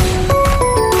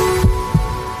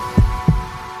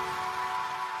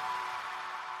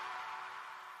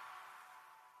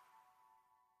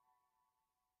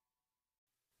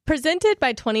 Presented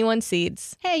by 21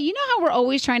 Seeds. Hey, you know how we're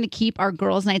always trying to keep our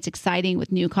girls' nights exciting with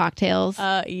new cocktails?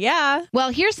 Yeah. Well,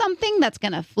 here's something that's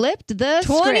going to flip the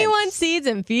 21 script. Seeds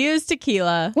infused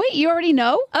tequila. Wait, you already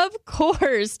know? Of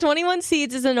course. 21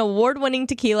 Seeds is an award-winning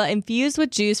tequila infused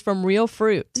with juice from real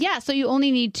fruit. Yeah, so you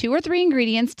only need 2 or 3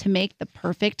 ingredients to make the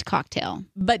perfect cocktail.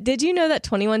 But did you know that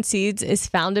 21 Seeds is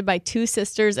founded by 2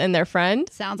 sisters and their friend?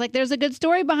 Sounds like there's a good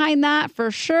story behind that for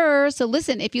sure. So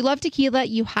listen, if you love tequila,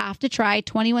 you have to try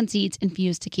 21 Seeds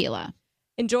infused tequila.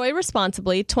 Enjoy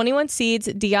responsibly. 21 Seeds,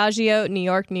 Diageo, New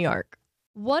York, New York.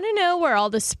 Want to know where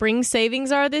all the spring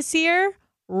savings are this year?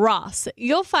 Ross.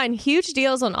 You'll find huge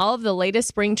deals on all of the latest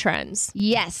spring trends.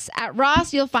 Yes, at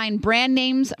Ross, you'll find brand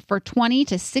names for 20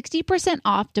 to 60%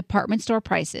 off department store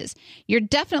prices. You're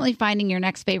definitely finding your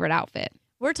next favorite outfit.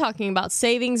 We're talking about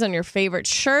savings on your favorite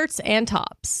shirts and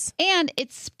tops. And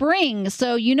it's spring,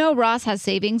 so you know Ross has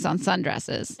savings on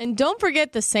sundresses. And don't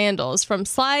forget the sandals. From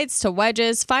slides to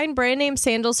wedges, find brand name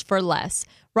sandals for less.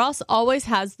 Ross always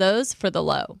has those for the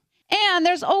low. And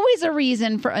there's always a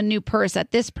reason for a new purse at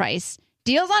this price.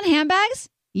 Deals on handbags?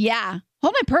 Yeah.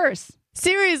 Hold my purse.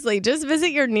 Seriously, just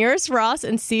visit your nearest Ross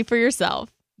and see for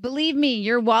yourself. Believe me,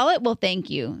 your wallet will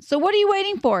thank you. So what are you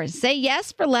waiting for? Say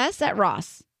yes for less at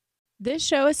Ross. This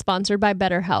show is sponsored by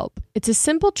BetterHelp. It's a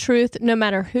simple truth. No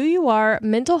matter who you are,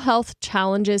 mental health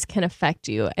challenges can affect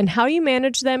you, and how you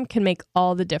manage them can make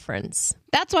all the difference.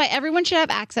 That's why everyone should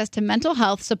have access to mental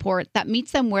health support that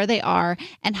meets them where they are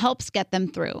and helps get them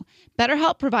through.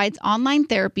 BetterHelp provides online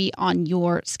therapy on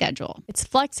your schedule. It's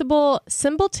flexible,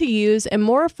 simple to use, and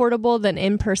more affordable than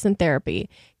in-person therapy.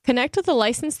 Connect with a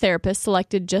licensed therapist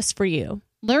selected just for you.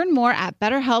 Learn more at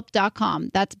BetterHelp.com.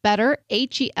 That's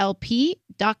BetterHelp.com.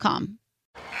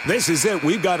 This is it.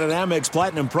 We've got an Amex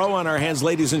Platinum Pro on our hands,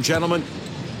 ladies and gentlemen.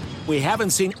 We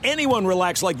haven't seen anyone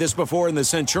relax like this before in the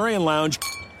Centurion Lounge.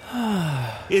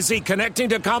 Is he connecting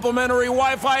to complimentary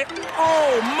Wi-Fi?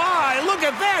 Oh, my. Look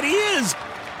at that. He is.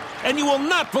 And you will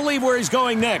not believe where he's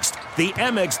going next. The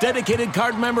Amex dedicated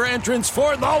card member entrance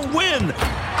for the win.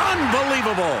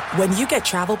 Unbelievable. When you get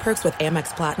travel perks with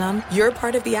Amex Platinum, you're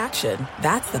part of the action.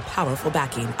 That's the powerful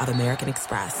backing of American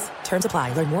Express. Terms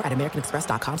apply. Learn more at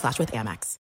americanexpress.com/withAmex.